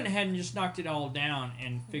was, we went ahead and just knocked it all down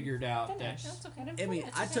and figured out that. That's okay. I mean,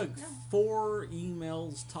 I took 4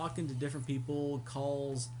 emails talking to different people,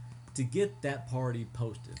 calls to get that party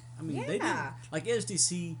posted. I mean, they didn't Yeah. like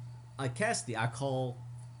SDC, like Cassidy. I call,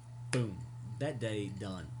 boom, that day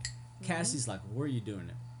done. Cassidy's like, "Where are you doing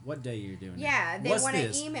it? What day are you doing it? Yeah, they What's want an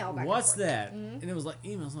this? email back and What's forth." that?" Mhm. And it was like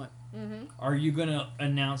emails like, Are you gonna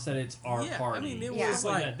announce that it's our Yeah, I party? mean, it Yeah. was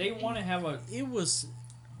Stuff like that. They want to have a. it was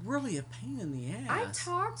really a pain in the ass. I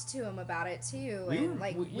talked to him about it too, We and were-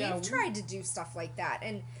 like yeah, we've we- tried to do stuff like that,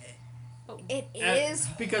 and But it At- is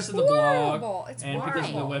because of the blog horrible. It's and because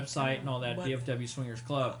of the horrible. website and all that, But- DFW Swingers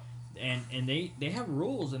Club, and they have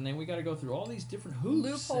rules, and then we got to go through all these different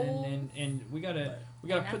hoops, Loophole. and we gotta And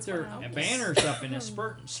put that's their what helps. banners up in a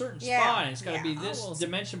certain Yeah, spot, and it's got to be yeah. this I will-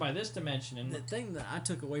 dimension by this dimension, and The thing that I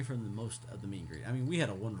took away from the most of the meet and greet, I mean, we had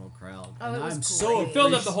a wonderful crowd, Oh, and it was I'm so great.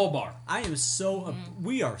 filled up the whole bar. I am so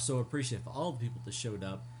we are so appreciative of all the people that showed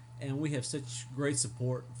up, and we have such great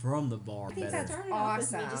support from the bar. I think better. that's Started off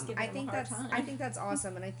with me awesome. just giving I them a think hard that's time. I think that's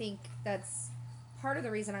awesome, and I think that's part of the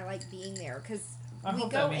reason I like being there because I we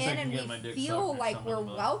hope go that means I in can and get my we dick feel sucked like next we're time I'm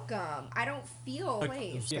up. welcome. I don't feel Like,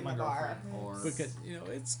 placed get in my the bar. girlfriend or because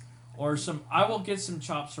it's or some. I will get some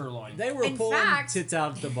chopped sirloin. they were In pulling fact- tits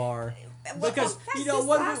out at the bar Well, because in fact, this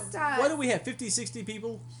last, what do we have 50, 60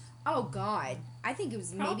 people? Oh God, I think it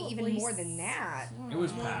was maybe even Probably more than that. It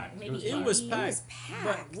was packed. Maybe It was 80. packed. It was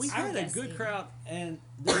packed. But we I had would a guess good 80. crowd, and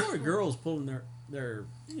there were girls pulling their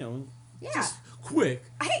Yeah. just quick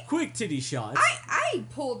I titty shots. I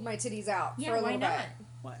pulled my titties out Yeah, for a why little not?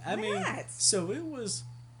 bit. I Why mean, not? so it was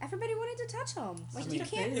Everybody wanted to touch them. Like I you mean,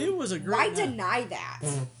 can't. it was a great Why night. deny that?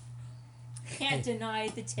 Can't deny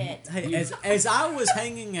the tit. Hey, as I was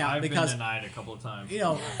hanging out I've because been denied a couple of times.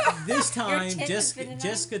 this time tit has been denied?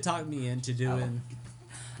 Jessica talked me into doing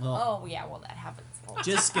well Oh yeah, well that happens.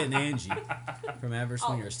 Jessica and Angie from Average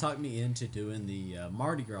Swingers talked me into doing the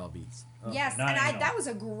Mardi Gras beats Yes, now and you know. that was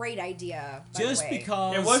a great idea. By just the way.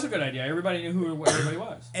 because It was a good idea. Everybody knew who everybody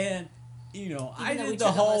was. and I Even though we did the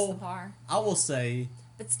took them whole less bar, I will say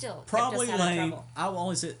but still, kept probably us out of Lane. trouble. I will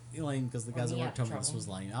only say Lane because the Or guys that me worked out of on this trouble. was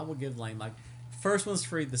Lane. I will give Lane like first one's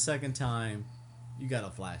free, the second time you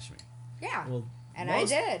gotta flash me. Yeah, Well, and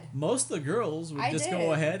most, I did. Most of the girls would I just did.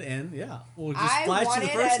 go ahead and we'll just I flash you the wanted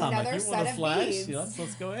first time. Like another you want set to of flash? beads. Yeah,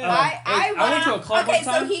 let's go ahead. I went to a club okay, one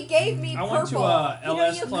time. so he gave me I purple. went to a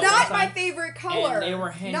LS you- club Not one my time, favorite color. and they were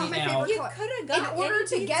handing Not my out. favorite You color. could have In got order any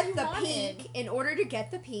to beads get you the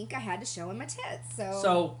wanted. pink, I had to show him my tits.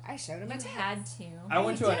 So, I showed him my You tits. had to. I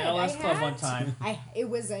went to an did, LS I club had one to. time, It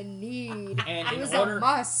was a need. and It in was order a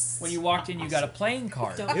must. when you walked in, you got a playing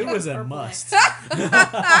card. Don't It was a purple. must.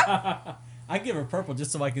 I give her purple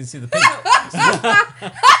just so I can see the pink.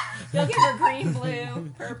 You'll give her green,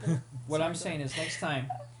 blue, purple. What I'm saying is, next time,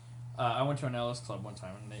 I went to an LS club one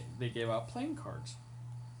time, and they gave out playing cards.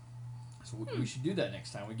 So we should do that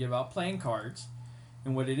next time. We give out playing cards,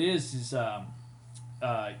 and what it is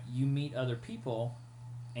you meet other people,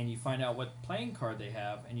 and you find out what playing card they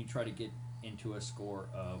have, and you try to get into a score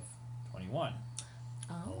of 21.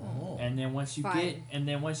 Oh, And then once you Fine.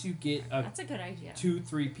 get a that's a good idea.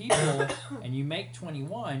 2-3 people, and you make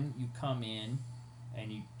 21, you come in,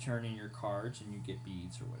 and you turn in your cards, and you get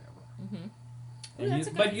beads or whatever. Mm-hmm. And that's a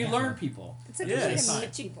good but you idea. learn people. It's a Yeah, good way it's to fine.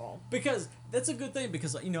 meet people. Because that's a good thing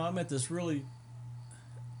because I met this really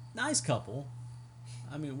nice couple.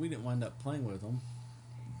 I mean, we didn't wind up playing with them,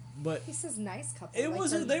 but He says nice couple. it like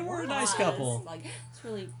wasn't. they're They were a nice. nice couple, Like it's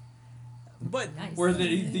really but nice. Were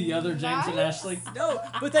the other James and Nice. Ashley? no.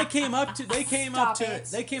 But they came up to Stop it.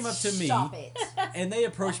 they came up to me Stop it. and they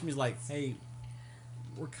approached me like, "Hey,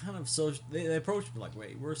 we're kind of social." They approached me like,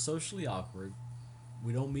 "Wait, we're socially awkward.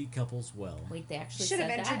 We don't meet couples well." Wait, they actually Should have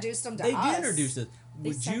said that? introduced them to They us. did introduce it. They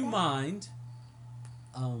Would said you that? mind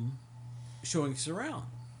showing us around?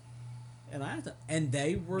 And I thought, and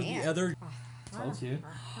they were Man. the other. Told you.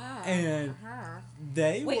 And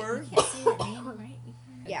they Wait, were. you can't say that name, right?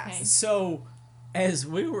 Yes. Okay. So, as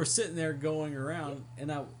we were sitting there going around,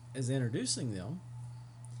 and I was introducing them,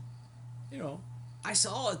 I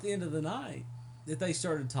saw at the end of the night that they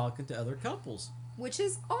started talking to other couples. Which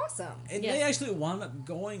is awesome. And Yes. they actually wound up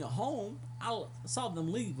going home. I saw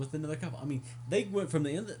them leave with another couple. I mean, they went from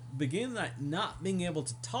the beginning of the night not being able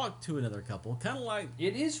to talk to another couple, kind of like,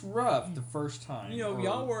 It is rough the first time.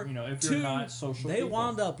 y'all were if two, you're not social. they people.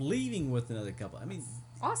 wound up leaving with another couple. I mean,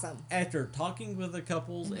 Awesome. after talking with the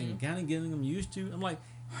couples and kind of getting them used to, I'm like,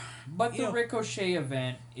 But you the know- Ricochet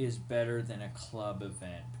event is better than a club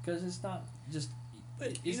event because it's not just.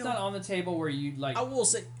 But, It's not on the table where you like. I will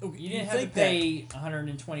say, okay, You didn't have to pay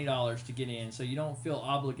 $120 to get in, so you don't feel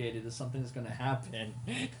obligated to something that's going to happen.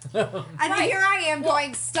 And here I am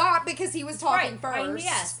going, stop, because he was talking first.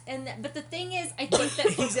 Yes, but the thing is, I think that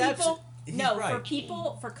for He's people, he's for right.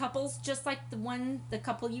 people, for couples, just like the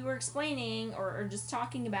couple you were explaining or just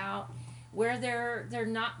talking about, where they're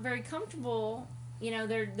not very comfortable,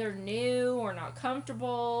 they're new or not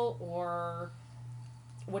comfortable or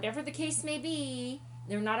whatever the case may be,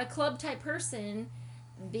 they're not a club type person.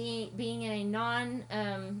 Being in a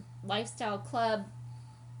non lifestyle club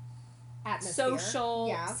Atmosphere. social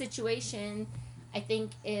Yeah. situation, I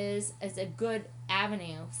think is a good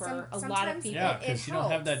avenue for a lot of sometimes people. Yeah, It because you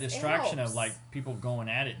don't have that helps. It distraction of helps. like people going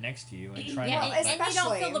at it next to you and trying Yeah, to. and you don't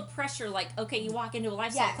especially- feel the pressure. Like, okay, you walk into a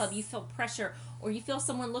lifestyle Yes. club, you feel pressure, or you feel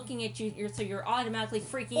someone looking at you, so you're automatically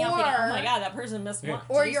freaking out. Or- Thinking, oh my god, that person must want.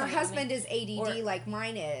 to Or do your something with husband me." is ADD Or- like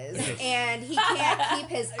mine is, and he can't keep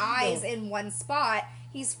his eyes in one spot.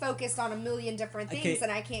 He's focused on a million different things, Okay.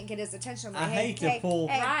 and I can't get his attention. I'm I like, hate to pull-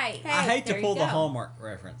 Right. I hate to there pull you the go. Hallmark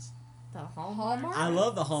reference. The Hallmark. Hallmark? I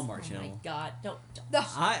love the Hallmark Oh my channel. god! Don't. The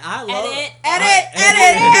I love Edit. edit.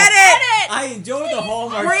 I enjoy the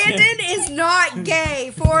Hallmark Brandon channel. is not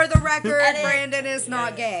gay. For the record, Edit. Brandon is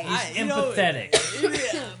not gay. Empathetic.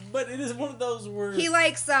 But it is one of those where He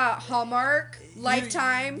likes Hallmark,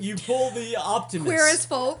 Lifetime, You pull the optimist. Queer as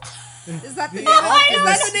Folk. Is that the The name? Is that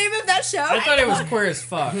Optimist. the name of that show? I thought it was queer as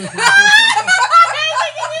fuck.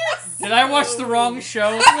 Did I watch the wrong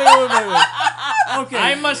show? Wait. Okay.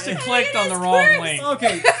 I must have clicked on the wrong link.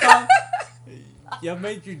 Okay. You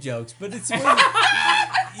made your jokes, but it's when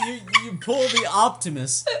you pull the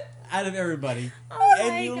optimist out of everybody, and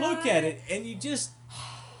my you look God. at it, and you just,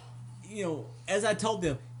 as I told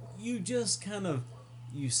them, you just kind of,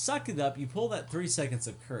 you suck it up, you pull that 3 seconds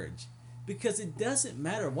of courage, because it doesn't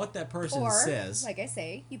matter what that person Or, says, like I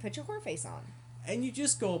say, you put your whore face on. and you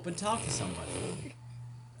just go up and talk to somebody.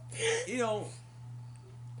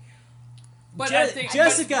 But Je- I think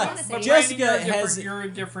Jessica- but Jessica Brandon, has- you're a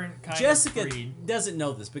different kind Jessica of breed. doesn't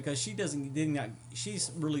know this because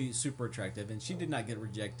she's really super attractive and she did not get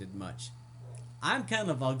rejected much. I'm kind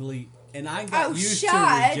of ugly and I got Oh, used shut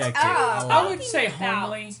to rejected. up. a I lot. would say Talking about-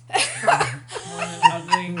 homely. More than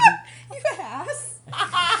ugly. You ass.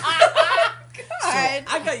 So God.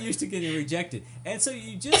 I got used to getting rejected. And so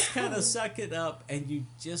you just kind of suck it up and you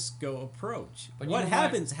just go approach. But you what know what?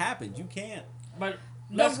 happens, happens. You can't. But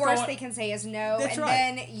The let's worst go they can say is no, That's and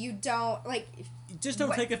right. then you don't like. You just don't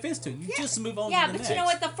What? take offense to it. You just move on Yeah, to the but next. you know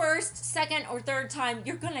what? The first, second, or third time,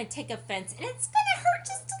 you're gonna take offense, and it's gonna hurt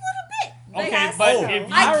just a little bit. Okay, Yes. but Oh, if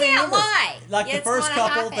you, I can't remember, lie. Like the It's first gonna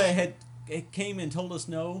couple happen. that it came and told us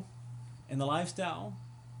no in the lifestyle,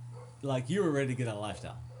 like you were ready to get out of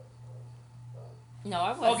lifestyle. No,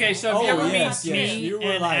 I wasn't. okay, so if Oh, you ever yes, meet yes, me you were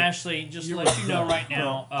and like- Ashley, just you to were let you know pro- right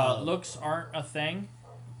now, pro- looks aren't a thing.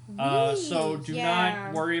 Really? So do Yeah.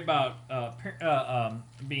 not worry about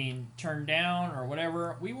being turned down or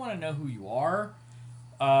whatever. We want to know who you are.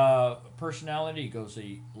 Personality goes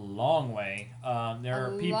a long way. There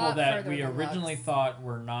A are people lot that further we than originally looks. thought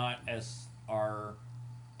were not as our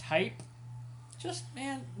type. Just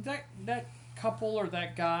man, that couple or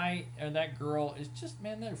that guy or that girl is just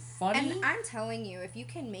they're funny. And I'm telling you, if you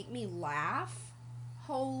can make me laugh,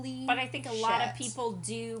 holy. But I think a lot of shit. people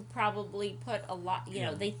do probably put a lot. You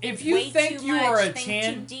know, they think if you way think too you much, are a think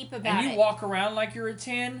 10 too deep about and you it. walk around like you're a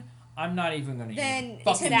 10, I'm not even going to Then to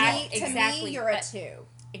fucking me, talk. Exactly, you're a but- 2.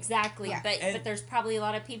 Exactly, Yeah. but And- there's probably a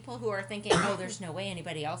lot of people who are thinking, "Oh, there's no way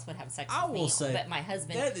anybody else would have sex I with will me, say but my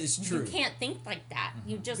husband." that is true. You can't think like that.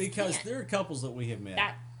 You just Because can't. there are couples that we have met,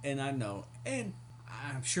 That- and I know, and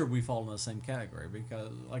I'm sure we fall in the same category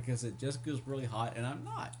because, like I said, Jessica's really hot, and I'm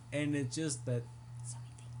not, and it's just that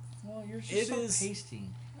Well, you're just It so is- pasty.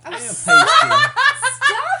 I am pasty. Stop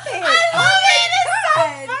it! I love it. It's so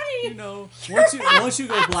God. funny. You know, once you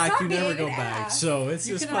go black, you Stop never being go an back. ass. So it's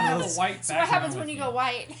You just cannot one have of a those. white So what background happens when with you go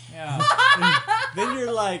white? Yeah. Then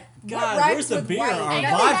you're like, God, rhymes where's the with beer white? or I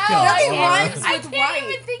know, vodka? nothing Or- rhymes I with can't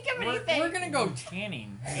white. even think of anything. We're gonna go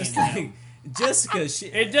tanning. It's I mean, like Jessica. She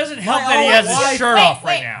it doesn't help My that he old has his wife- shirt Wait, off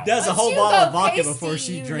right wait. now. does a Once whole you bottle go of vodka pasty, before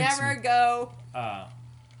she you drinks never me. go Uh,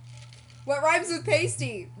 What rhymes with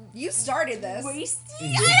pasty? You started this.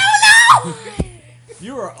 wasty. I don't know.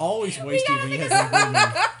 You are always wasted gotta when you think have of your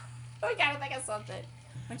women. We gotta think of something.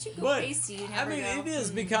 Once you go But, pasty, you I never mean, go. it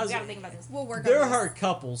is "Mm, because we gotta think about this. We'll work There on this. are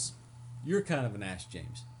couples. You're kind of an ass,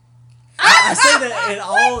 James. I say that in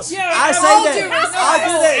all. Yeah, I say all that. due I do respect.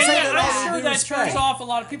 that. and Say that- that I'm all sure due that respect. turns off a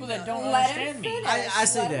lot of people that don't Let him understand me. finish. I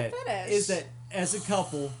say Let him that finish. is that as a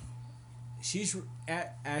couple,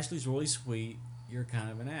 Ashley's really sweet. You're kind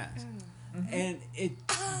of an ass, and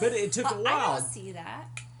but it took a I while. don't see that.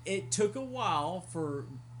 It took a while for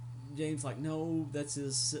James. Like, no, that's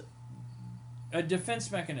his A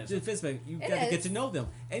defense mechanism. defense mechanism. You It got to get is. to know them,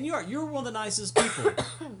 and you're one of the nicest people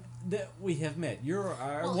that we have met. You're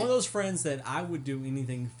one of those friends that I would do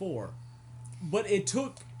anything for, but it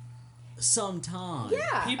took some time.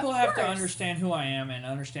 Yeah. People of have to course. understand who I am and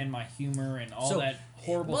understand my humor and all So, that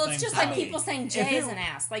horrible Well, things. it's just about like me. people saying if Jay it- is an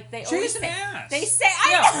ass. Like they Jay's always an say. ass. They say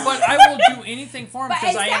I Yeah, know. but I will do anything for him But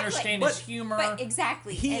because I exactly. understand But- his humor. But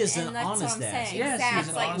exactly. He and, is and an that's honest what I'm ass. saying. Yes, he's exactly.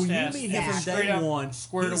 an Like, honest When you ass. meet He's him a from straight day up, one,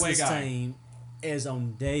 squared he's away the guy. same as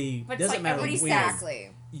on day. But it's Doesn't like matter everybody when. says-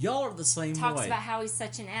 Exactly. Y'all are the same talks way. about how he's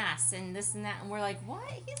such an ass and this and that, and we're like, what?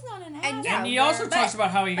 He's not an ass. And yeah, And he also But- talks about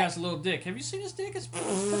how he has a little dick. Have you seen his dick? It's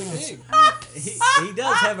pretty big. he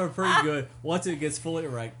does have a pretty good. Once it gets fully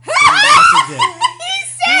erect, pretty massive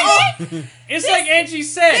It's like Angie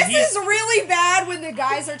said. This he's, is really bad when the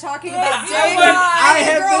guys are talking about Yeah, dick. but I and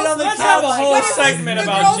the have been girls- on the let's couch. have a whole What is this? segment the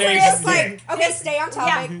about girls are Jason's just dick. like, okay, stay on Yeah,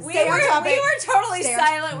 topic. we Stay on were topic. totally Stay on-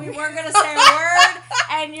 silent. We weren't gonna say a word,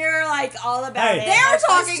 and you're like all about Hey. it. They are Like, let's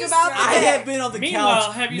talking just about throw I it. have been on the Meanwhile,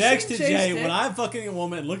 couch have you next seen to Jay's Jay dick? when I'm fucking a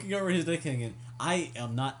woman, looking over his dick, thinking, I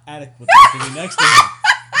am not adequate to be next to him.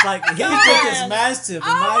 It's like his God. dick is massive and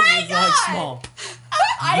Oh mine my is like God. small.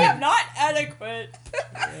 I am not adequate.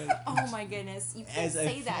 Oh my goodness! You can't As a-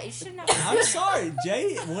 say that. You shouldn't have. I'm sorry,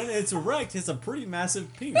 Jay. When it's erect, it's a pretty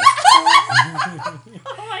massive penis.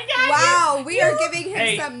 Oh my god! Wow, we are giving him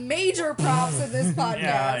Hey. some major props in this podcast.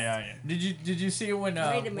 yeah. Did you see when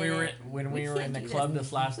Wait a we were minute. when we were can't in the do club this.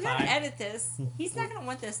 this last We gotta time? edit this. He's not gonna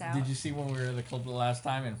want this out. Did you see when we were in the club the last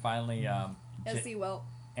time and finally Yes, he will.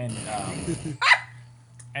 and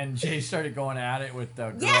and Jay started going at it with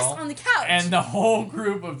the girl. Yes, on the couch. And the whole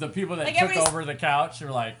group of the people that Like took everybody's- over the couch were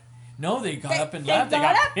like, no, they got up and they left. They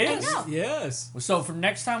got got up, I pissed. know. Yes. So from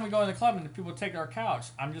next time we go in the club and the people take our couch,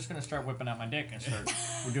 I'm just gonna start whipping out my dick and start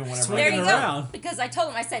we're doing whatever. There Swinging you I go. want. around. Because I told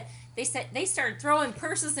him, I said they started throwing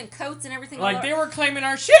purses and coats and everything. Like all they over. were claiming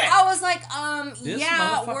our shit. I was like, This yeah,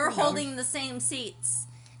 motherfucker we're knows. holding the same seats.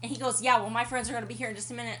 And he goes, yeah, well, my friends are gonna be here in just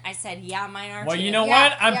a minute. I said, yeah, mine are Well, too. you know Yeah,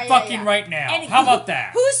 what? I'm yeah, fucking yeah. right now. And How about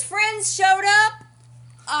that? Whose friends showed up?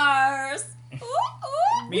 Ours. Ooh,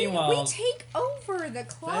 ooh. Meanwhile, we take over the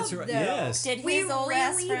club. That's right. Though. Yes. Did We his old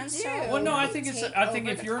ass really friends do. show up? well, no, I we think it's. take I think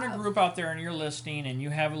over if the you're in a club. group out there and you're listening and you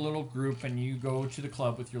have a little group and you go to the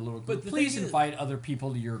club with your little group, But the please thing is- invite other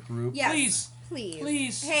people to your group. Yes. Please.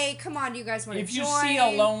 Please. Hey, come on, do you guys want to If join? you see a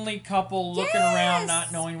lonely couple looking around, Yes.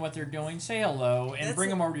 not knowing what they're doing, say hello and That's bring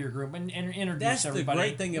the- them over to your group and introduce That's the everybody.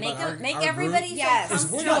 great thing Make, about make our everybody group. feel Yes. Is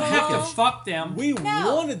You we're comfortable. don't have to picking. fuck them. We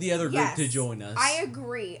No. wanted the other group Yes. to join us. I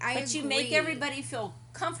agree. But you make everybody feel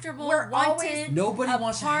comfortable, We're wanted. always- Nobody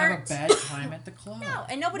wants to have a apart. bad time at the club. No,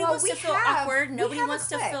 and nobody Well, wants we to feel have- awkward. we Nobody have a wants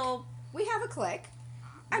to clique. feel. We have a clique.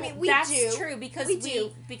 I mean, we That's do. true because We do.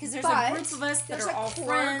 because there's But a group of us that there's are a all core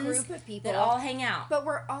friends group of people that all hang out. But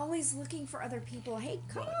we're always looking for other people. Hey,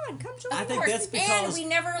 come on, come join I us. think that's and because we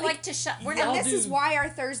never like to shut. We're y'all not. And this is do- why our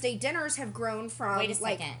Thursday dinners have grown from Wait a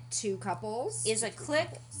like second. 2 couples. Is a clique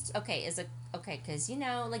okay? Because you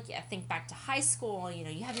know, like I think back to high school. You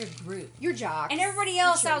know, you have your group, your jocks and everybody your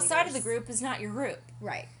else outside of the cheerleaders. group is not your group.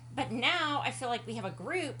 Right. But now I feel like we have a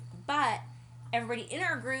group, but everybody in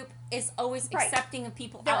our group is always Right. accepting of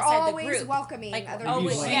people They're outside always the group. welcoming Like, other If oh, you,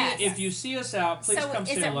 people. see, yes. if you see us out, please So come is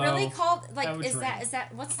say it hello. really called like Have a is drink.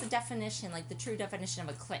 that what's the definition, like the true definition of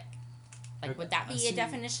a clique? Like would that I be see. a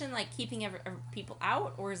definition like keeping people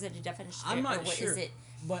out, or is it a definition? I'm or not what sure. is it?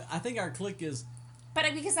 But I think our clique is But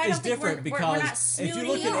because I it's don't think different we're because not snooty if you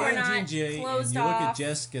look at or Angie not and Jay and closed you look off. at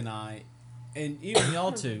Jessica and I, and even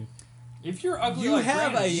y'all two, If you're ugly You like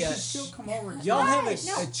have Brandon, a, you uh, can still come over. and y'all say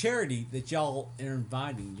have hi. a charity that y'all are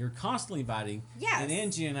inviting. You're constantly inviting. Yes. And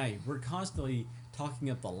Angie and I, we're constantly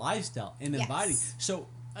talking up the lifestyle and Yes. inviting. So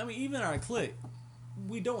I mean, even our clique,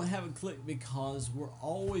 we don't have a click because we're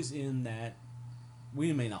always in that.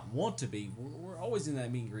 We may not want to be. We're always in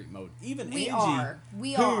that meet and greet mode. Even We Angie, are.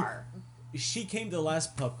 We who- are. she came to the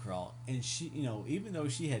last pub crawl, and she, even though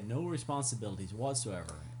she had no responsibilities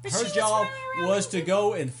whatsoever, But her she was job running around was to with-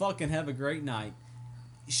 go and fucking have a great night.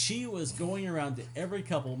 She was going around to every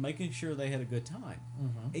couple, making sure they had a good time.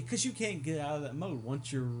 Because you can't get out of that mode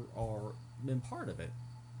once you're or been part of it.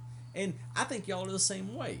 And I think y'all are the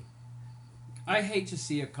same way. I hate to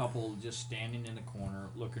see a couple just standing in the corner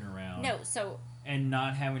looking around. No, so And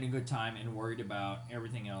not having a good time and worried about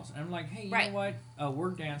everything else. And I'm like, hey, you Right. know what?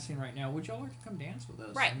 We're dancing right now. Would y'all like to come dance with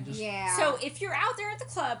us? Right. And just, Yeah. So if you're out there at the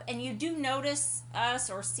club and you do notice us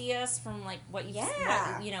or see us from like what you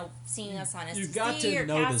Yeah. seeing us on STC You got to or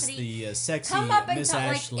notice Cassidy, the sexy come up and Miss talk,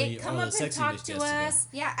 Ashley come or up the and sexy talk Miss to Jessica. us.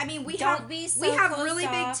 Yeah, I mean, we Don't have be so we have closed really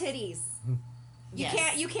off. big titties. You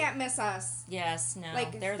Yes. you can't miss us. Yes, no.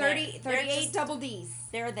 Like they're 30, there. 38 They're, just, double D's.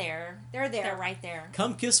 they're there. They're there. They're right there.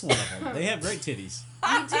 Come kiss one of them. They have great titties.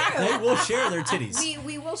 We do. They will share their titties.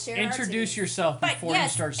 we will share. Introduce our titties. yourself But before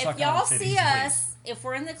yes, you start if sucking y'all on titties, see please. us, if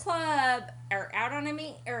we're in the club or out on a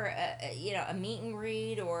meet or a meet and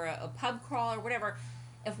greet or a pub crawl or whatever,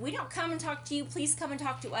 if we don't come and talk to you, please come and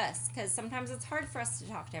talk to us because sometimes it's hard for us to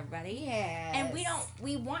talk to everybody. Yes. And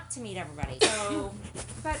we want to meet everybody. So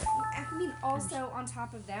But I mean, also on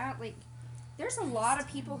top of that, like, there's a lot of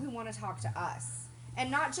people who want to talk to us,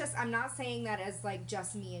 and not just. I'm not saying that as like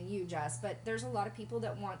just me and you, Jess, but there's a lot of people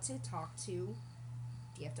that want to talk to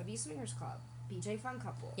DFW Swingers Club, BJ Fun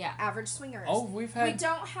Couple, Yeah. Average Swingers. Oh, we've we had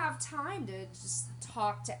don't have time to just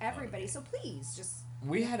talk to everybody, so please just.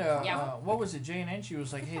 we had a Yeah. what was it? Jay and Angie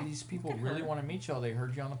was like, hey, these people at really her. want to meet y'all. They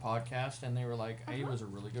heard you on the podcast, and they were like, hey, it was a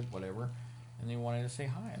really good whatever. And they wanted to say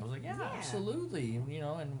hi. I was like, yeah, Yeah. absolutely.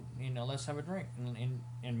 And let's have a drink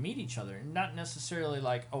and meet each other. Not necessarily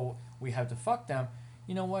like, oh, we have to fuck them.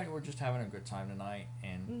 You know what? We're just having a good time tonight.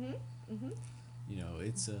 And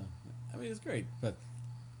It's it's great, but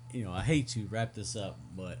I hate to wrap this up,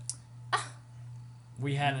 but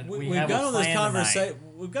we had we've have got a on this plan conversation.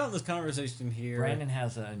 We've got on this conversation here, Brandon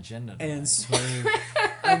has an agenda. and tonight. so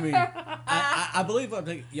I mean, I believe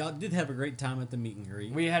y'all did have a great time at the meet and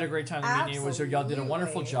greet. We had a great time. The meeting was y'all did a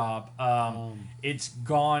wonderful Absolutely. job. It's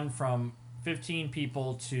gone from 15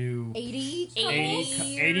 people to 80,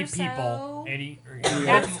 80 or people. so. 80.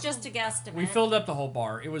 that's just a guesstimate. We filled up the whole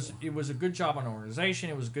bar. It was a good job on organization.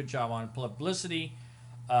 It was a good job on publicity.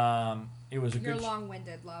 It was a You're good.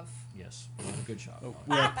 long-winded, love. Yes, it was a good job.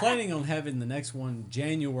 We are planning on having the next one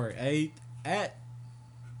January 8th at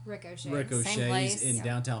Ricochet. Same Ricochet's place. in Yeah.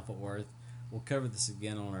 downtown Fort Worth. We'll cover this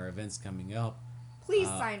again on our events coming up. Please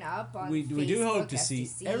sign up on We do hope Facebook, to see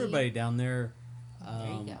STC. everybody down there. There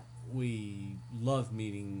you go. We love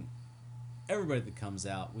meeting everybody that comes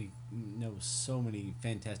out. We know so many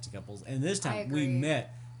fantastic couples, and this I time we agree.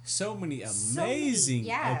 met so many So many, amazing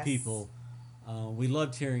yes. people. We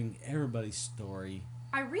loved hearing everybody's story.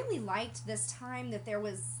 I really liked this time that it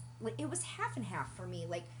was half and half for me.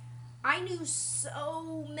 Like, I knew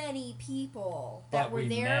so many people that But were we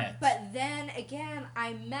there, met. but then again,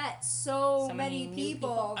 I met so many many new people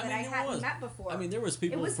people. that I hadn't met before. I mean, there was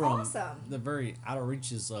people was from awesome. the very outer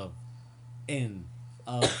reaches of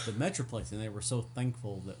the Metroplex, and they were so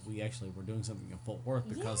thankful that we actually were doing something in Fort Worth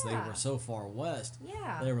because they Yeah. were so far west.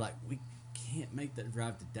 Yeah. They were like, we can't make that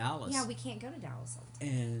drive to Dallas. Yeah, we can't go to Dallas all the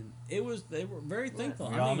time. And they were very thankful.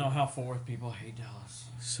 We I all mean, know how Fort Worth people hate Dallas.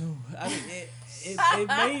 So I mean, it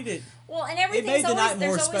made it. Well, and everything's made the always, night more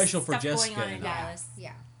there's always special for stuff Jessica going on in and I. Dallas.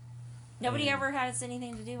 Yeah. Nobody And- ever has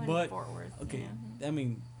anything to do in But Fort Worth. okay, You know? I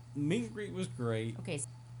mean, meet and greet was great. Okay. So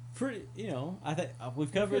Pretty, I think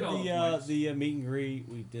we've covered hit all the points. the meet and greet.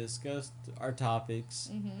 We've discussed our topics.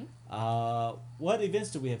 Mm-hmm. What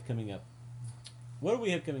events do we have coming up? What do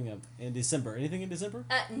we have coming up in December? Anything in December?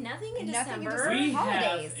 nothing in Nothing in December. December. We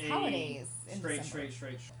holidays. have a Holidays in December.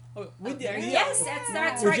 straight. Oh, Oh, there you yeah. Yes,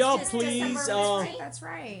 that's Would right. y'all Just please, December That's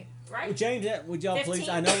right. right? James, would y'all please? 15?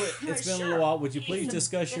 I know it's been a Sure. little while. Would you please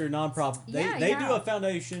discuss your nonprofit? They Yeah, they do yeah. a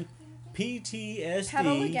foundation, PTSD.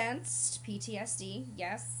 Pedal Against PTSD.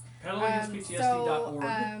 Yes.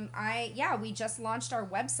 We just launched our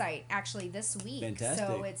website actually this week. Fantastic.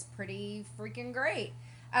 So it's pretty freaking great.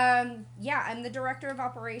 I'm the director of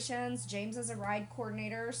operations. James is a ride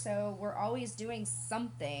coordinator, so we're always doing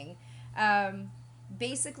something.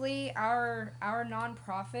 Basically, our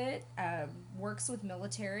nonprofit works with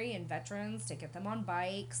military and veterans to get them on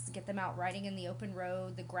bikes, get them out riding in the open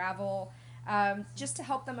road, the gravel, just to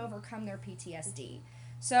help them overcome their PTSD.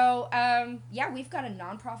 So, yeah, we've got a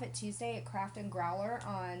nonprofit Tuesday at Craft and Growler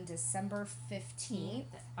on December 15th.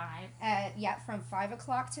 At 5. From 5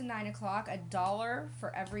 o'clock to 9 o'clock. $1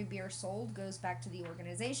 for every beer sold goes back to the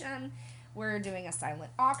organization. We're doing a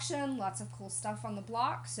silent auction. Lots of cool stuff on the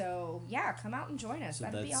block. So, yeah, come out and join us. So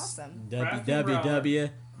That'd be that's awesome.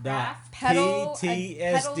 www.ptsd.org.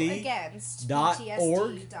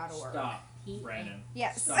 Stop, Brandon.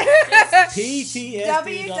 Yes. Stop.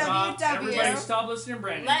 PTSD. Stop. Everybody stop listening to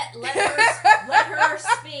Brandon. Let her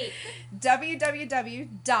speak.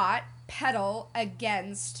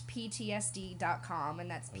 www.pedalagainstptsd.com, and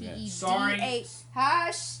that's Okay. Sorry.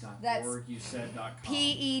 That's .org, you said .com.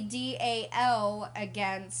 PEDAL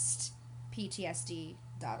against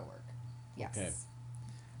PTSD.org. Yes. Okay.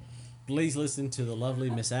 Please listen to the lovely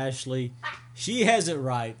Miss Ashley. She has it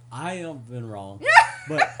right. I have been wrong.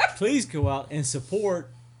 But please go out and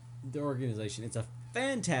support the organization. It's a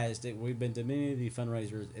fantastic. We've been to many of the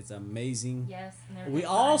fundraisers. It's amazing. Yes. We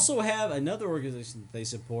also have another organization that they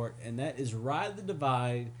support, and that is Ride the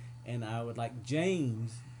Divide. And I would like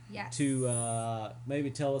James Yes. to maybe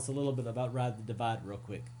tell us a little bit about Ride the Divide real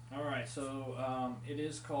quick. All right, so it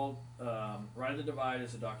is called Ride the Divide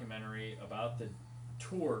is a documentary about the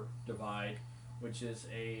Tour Divide, which is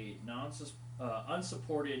a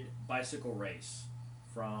unsupported bicycle race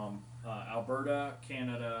from Alberta,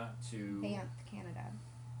 Canada to Banff, Canada.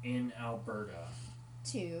 in Alberta,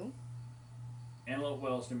 Two. Antelope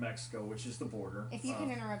Wells, New Mexico, which is the border. If you can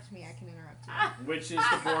interrupt me, I can interrupt you. Which is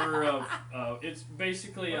the border of it's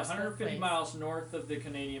basically What's that 150 place? miles north of the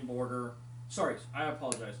Canadian border. Sorry, I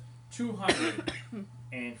apologize.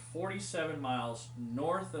 247 miles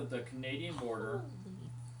north of the Canadian border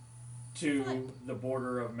to the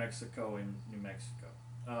border of Mexico and New Mexico.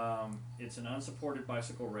 It's an unsupported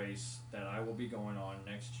bicycle race that I will be going on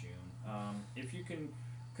next June. If you can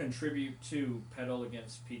contribute to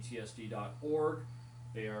pedalagainstptsd.org,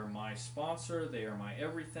 they are my sponsor. They are my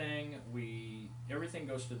everything. Everything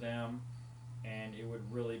goes to them, and it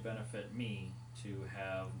would really benefit me to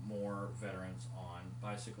have more veterans on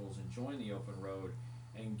bicycles enjoying the open road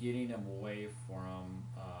and getting them away from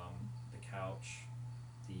the couch,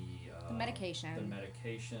 the medication. the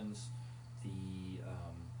medications, the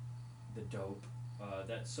dope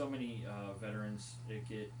that so many veterans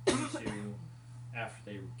get into after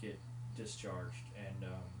they get discharged and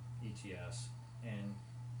ETS, and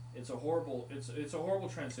it's a horrible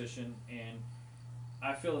transition. And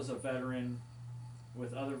I feel as a veteran,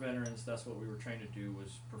 with other veterans, that's what we were trained to do,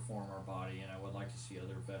 was perform our body, and I would like to see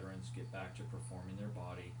other veterans get back to performing their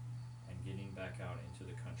body and getting back out into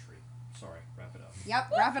the country. Sorry, wrap it up.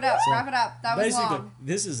 Yep, wrap it up. Wrap it up. That was Basically, long.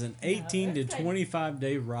 this is an 18 to it's good. 25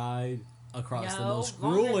 day ride across the most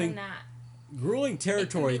longer grueling than that. grueling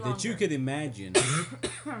territory that you longer. could imagine.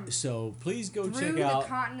 So please go Through check the out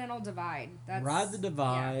Continental Divide. That's, Ride the yeah.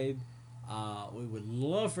 Divide. We would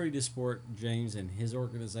love for you to support James and his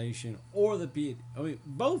organization, or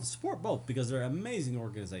both support both, because they're an amazing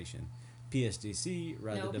organization. PSDC,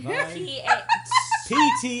 Ride the Divide,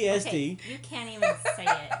 PTSD. Okay, you can't even say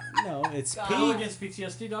it. No, it's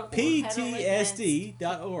Pedalagainstptsd.org.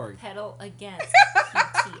 PTSD.org. Pedal against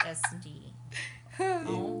PTSD.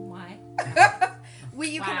 Oh my.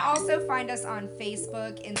 You can Wow. also find us on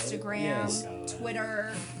Facebook, Instagram, Yes.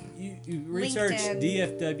 Twitter, You research LinkedIn.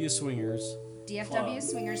 DFW Swingers. DFW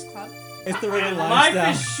Swingers Club. It's the regular Life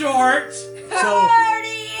lifestyle. is short. So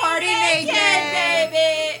Party naked,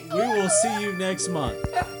 baby. we will see you next month.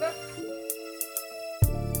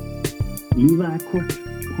 Levi Court,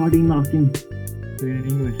 party knocking. Say it in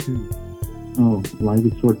English too. Oh, life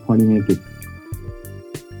is short, party naked.